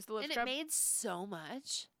scrub. I use the lip And it scrub. made so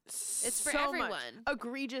much. It's for so much. everyone.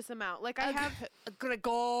 Egregious amount. Like I have a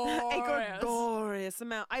gregorious. glorious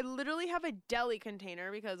amount. I literally have a deli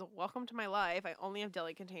container because welcome to my life. I only have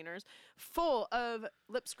deli containers full of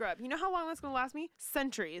lip scrub. You know how long that's gonna last me?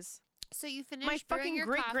 Centuries. So you finished My brewing fucking your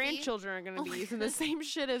great coffee? grandchildren are gonna Oh be my using the God. same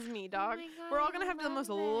shit as me, dog. Oh my God, We're all I gonna have the love most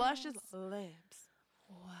luscious this. lips.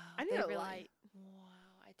 Wow. I need they a really- light.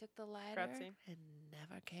 Wow. I took the lighter Grazie. and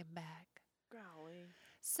never came back. Golly.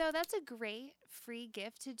 So that's a great free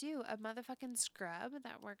gift to do. A motherfucking scrub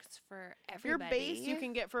that works for Your everybody. base you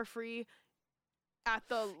can get for free at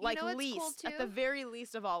the know what's cool, least, at the too? very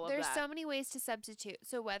least of all of There's that. so many ways to substitute.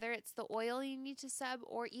 So whether it's the oil you need to sub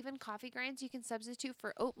or even coffee grinds, you can substitute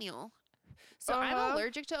for oatmeal. So I'm Uh-huh.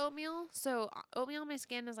 allergic to oatmeal. So oatmeal on my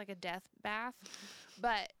skin is like a death bath.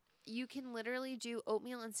 But you can literally do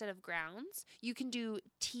oatmeal instead of grounds. You can do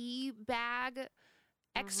tea bag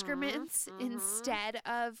excrements mhm. instead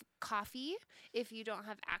of coffee if you don't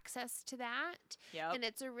have access to that. Yep. And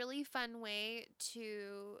it's a really fun way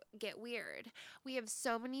to get weird. We have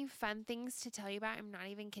so many fun things to tell you about. I'm not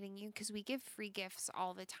even kidding you because we give free gifts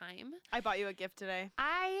all the time. I bought you a gift today,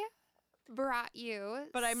 I brought you,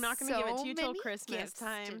 but I'm not going to give it to you till many Christmas gifts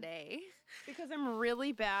time today. because I'm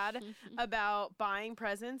really bad about buying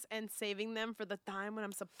presents and saving them for the time when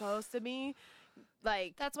I'm supposed to be.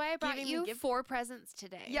 Like, That's why I brought giving me you gift- 4 presents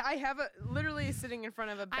today. yeah, I have it literally sitting in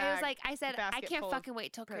front of a bag. I said, I basket can't full of fucking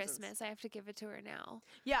wait till presents. Christmas. I have to give it to her now.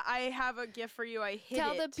 Yeah, I have a gift for you. I hid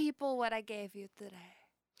Tell it. the people what I gave you today.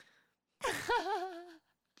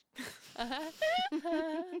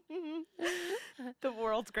 The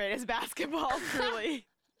world's greatest basketball, truly,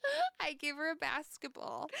 I gave her a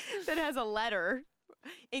basketball. that has a letter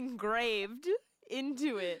engraved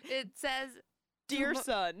into it. It says, Dear my-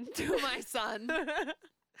 son, to my son.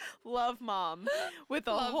 love mom, with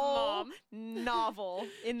a Love, whole Mom. novel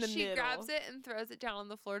in the She middle. grabs it and throws it down on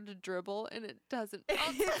the floor to dribble, and it doesn't.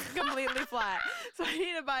 It's completely flat. So I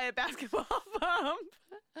need to buy a basketball pump.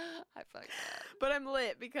 I fucked up. But I'm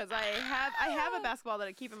lit because I have a basketball that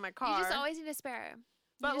I keep in my car. You just always need a spare.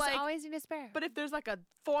 But, You just like- always need a spare. But if there's like a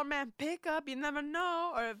 4-man pickup, you never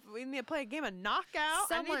know. Or if we need to play a game of knockout, I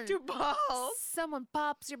Someone- need 2 balls. Someone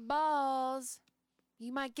pops your balls,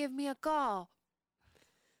 you might give me a call.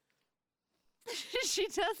 She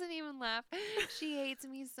doesn't even laugh. She hates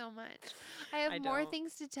me so much. I have I more don't.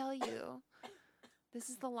 things to tell you. This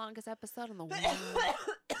is the longest episode in the world.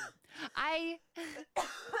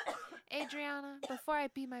 Adriana, before I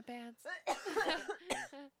pee my pants,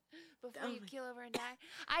 before you keel over and die,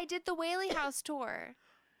 I did the Whaley House tour.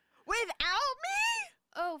 Without me?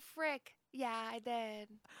 Oh, frick. Yeah, I did.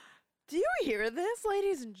 Do you hear this,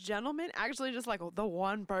 ladies and gentlemen? Actually, just like the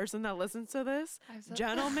one person that listens to this. I'm so-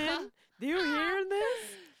 Gentlemen, do you hear this?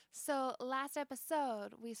 So, last episode,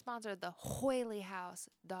 we sponsored the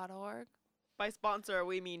WhaleyHouse.org. By sponsor,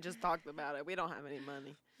 we mean just talked about it. We don't have any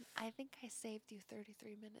money. I think I saved you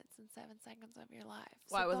 33 minutes and 7 seconds of your life.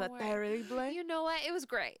 So Why was don't that worry. terribly? You know what? It was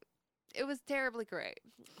great. It was terribly great.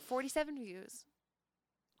 47 views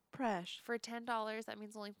Fresh. for $10. That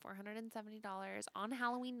means only $470 on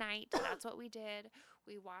Halloween night. That's what we did.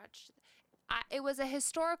 We watched. It was a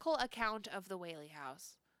historical account of the Whaley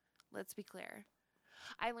House. Let's be clear.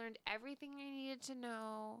 I learned everything I needed to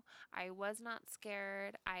know. I was not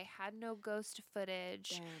scared. I had no ghost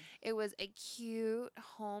footage. Damn. It was a cute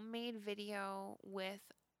homemade video with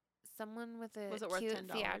someone with a Was it worth cute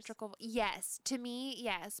 $10? theatrical. Yes, to me,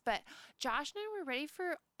 yes. But Josh and I were ready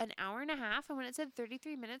for an hour and a half, and when it said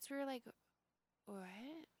 33 minutes, we were like, "What?"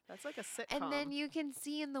 That's like a sitcom. And then you can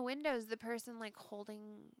see in the windows the person like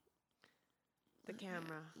holding the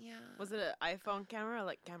camera. Yeah, Was it an iPhone camera or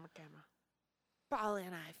like camera? probably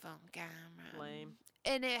an iPhone camera. Lame.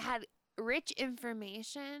 And it had rich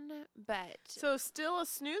information, but So still a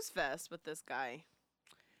snooze fest with this guy.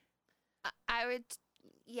 I would,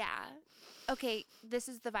 yeah. Okay, this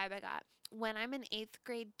is the vibe I got. When I'm an 8th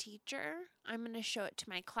grade teacher, I'm going to show it to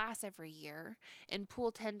my class every year and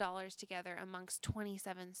pool $10 together amongst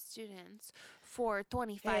 27 students for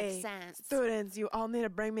 25 Hey, cents. Students, you all need to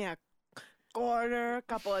bring me a quarter, a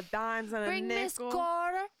couple of dimes, and Bring a Miss nickel.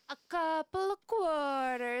 Quarter a couple of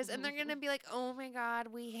quarters. And they're going to be like, oh my God,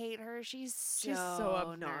 we hate her. She's so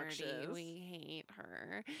obnoxious. nerdy. We hate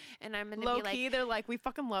her. And I'm going to Low be like, key, they're like, we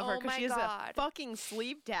fucking love her "Oh because my she has God." a fucking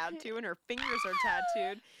sleeve tattoo and her fingers are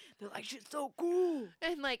tattooed. They're like, she's so cool.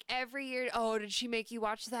 and like every year, oh, did she make you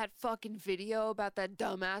watch that fucking video about that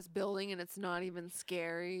dumbass building and it's not even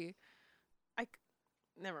scary?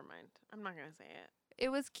 Never mind. I'm not gonna say it. It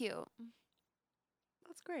was cute.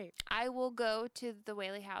 That's great. I will go to the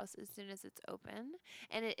Whaley House as soon as it's open.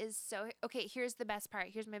 And it is so okay. Here's the best part.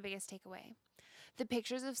 Here's my biggest takeaway. The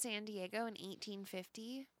pictures of San Diego in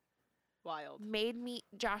 1850 Wild. made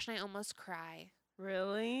Josh and I almost cry.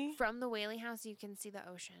 Really? From the Whaley House, you can see the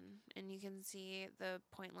ocean, and you can see the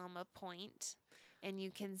Point Loma Point, and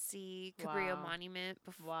you can see Cabrillo Wow. Monument,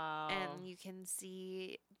 Wow. and you can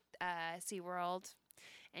see SeaWorld,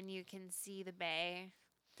 and you can see the bay,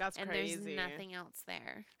 That's and crazy. there's nothing else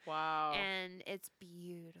there. Wow. And it's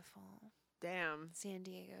beautiful. Damn. San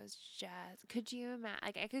Diego's just. Could you imagine?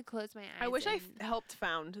 Like, I could close my eyes. I wish I and helped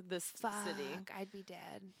found this fuck, city. I'd be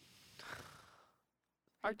dead.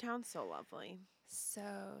 Our town's so lovely. So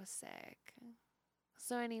sick.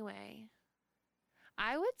 So anyway,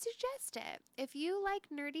 I would suggest it. If you like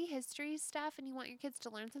nerdy history stuff and you want your kids to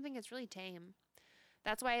learn something, it's really tame.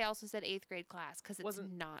 That's why I also said 8th grade class, because it's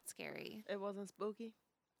Wasn't- not scary. It wasn't spooky.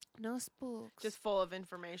 No spooks. Just full of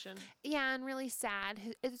information. Yeah, and really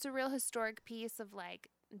sad. It's a real historic piece of like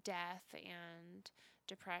death and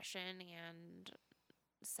depression and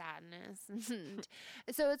sadness. And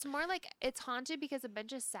so it's more like it's haunted because a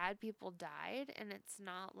bunch of sad people died, and it's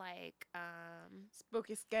not like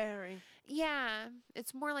Spooky, scary. yeah,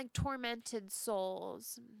 it's more like tormented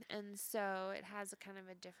souls. And so it has a kind of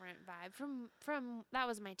a different vibe from that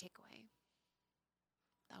was my takeaway.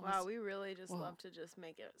 That Wow, was- we really just Whoa. love to just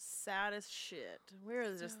make it sad as shit.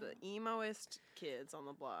 We're just the emoest kids on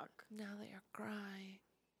the block. now that you're crying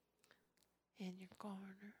in your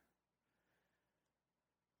corner,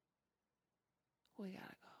 we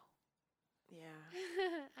gotta go.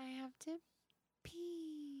 Yeah. I have to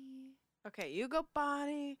pee. Okay, you go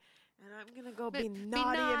potty, and I'm gonna go be Be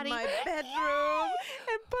naughty naughty. in my bedroom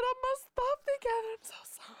and put on my stuff together. I'm so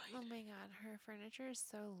Oh sorry. my god, her furniture is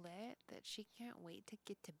so lit that she can't wait to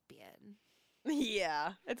get to bed.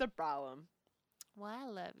 Yeah, it's a problem. Well, I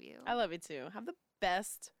love you. I love you too. Have the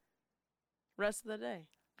best rest of the day.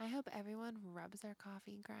 I hope everyone rubs their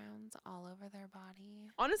coffee grounds all over their body.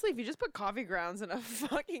 Honestly, if you just put coffee grounds in a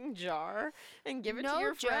fucking jar and give it to No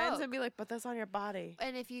your friends joke. and be like, put this on your body.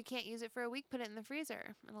 And if you can't use it for a week, put it in the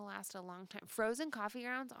freezer. It'll last a long time. Frozen coffee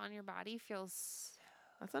grounds on your body feels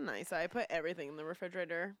That's a nice. I put everything in the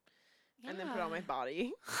refrigerator and then put it on my Yeah.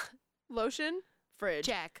 body. Lotion, fridge.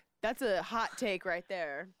 Check. That's a hot take right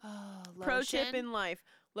there. Oh, lotion. Pro tip in life: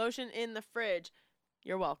 lotion in the fridge.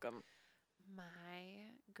 You're welcome. My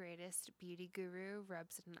greatest beauty guru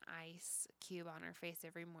rubs an ice cube on her face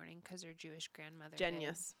every morning because her Jewish grandmother did.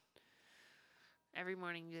 Genius. Every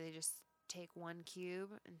morning they just take one cube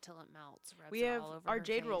until it melts. Rubs We it have all over our her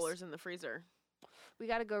jade face. rollers in the freezer. We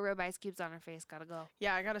gotta go rub ice cubes on her face. Gotta go.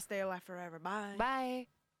 Yeah, I gotta stay alive forever. Bye. Bye.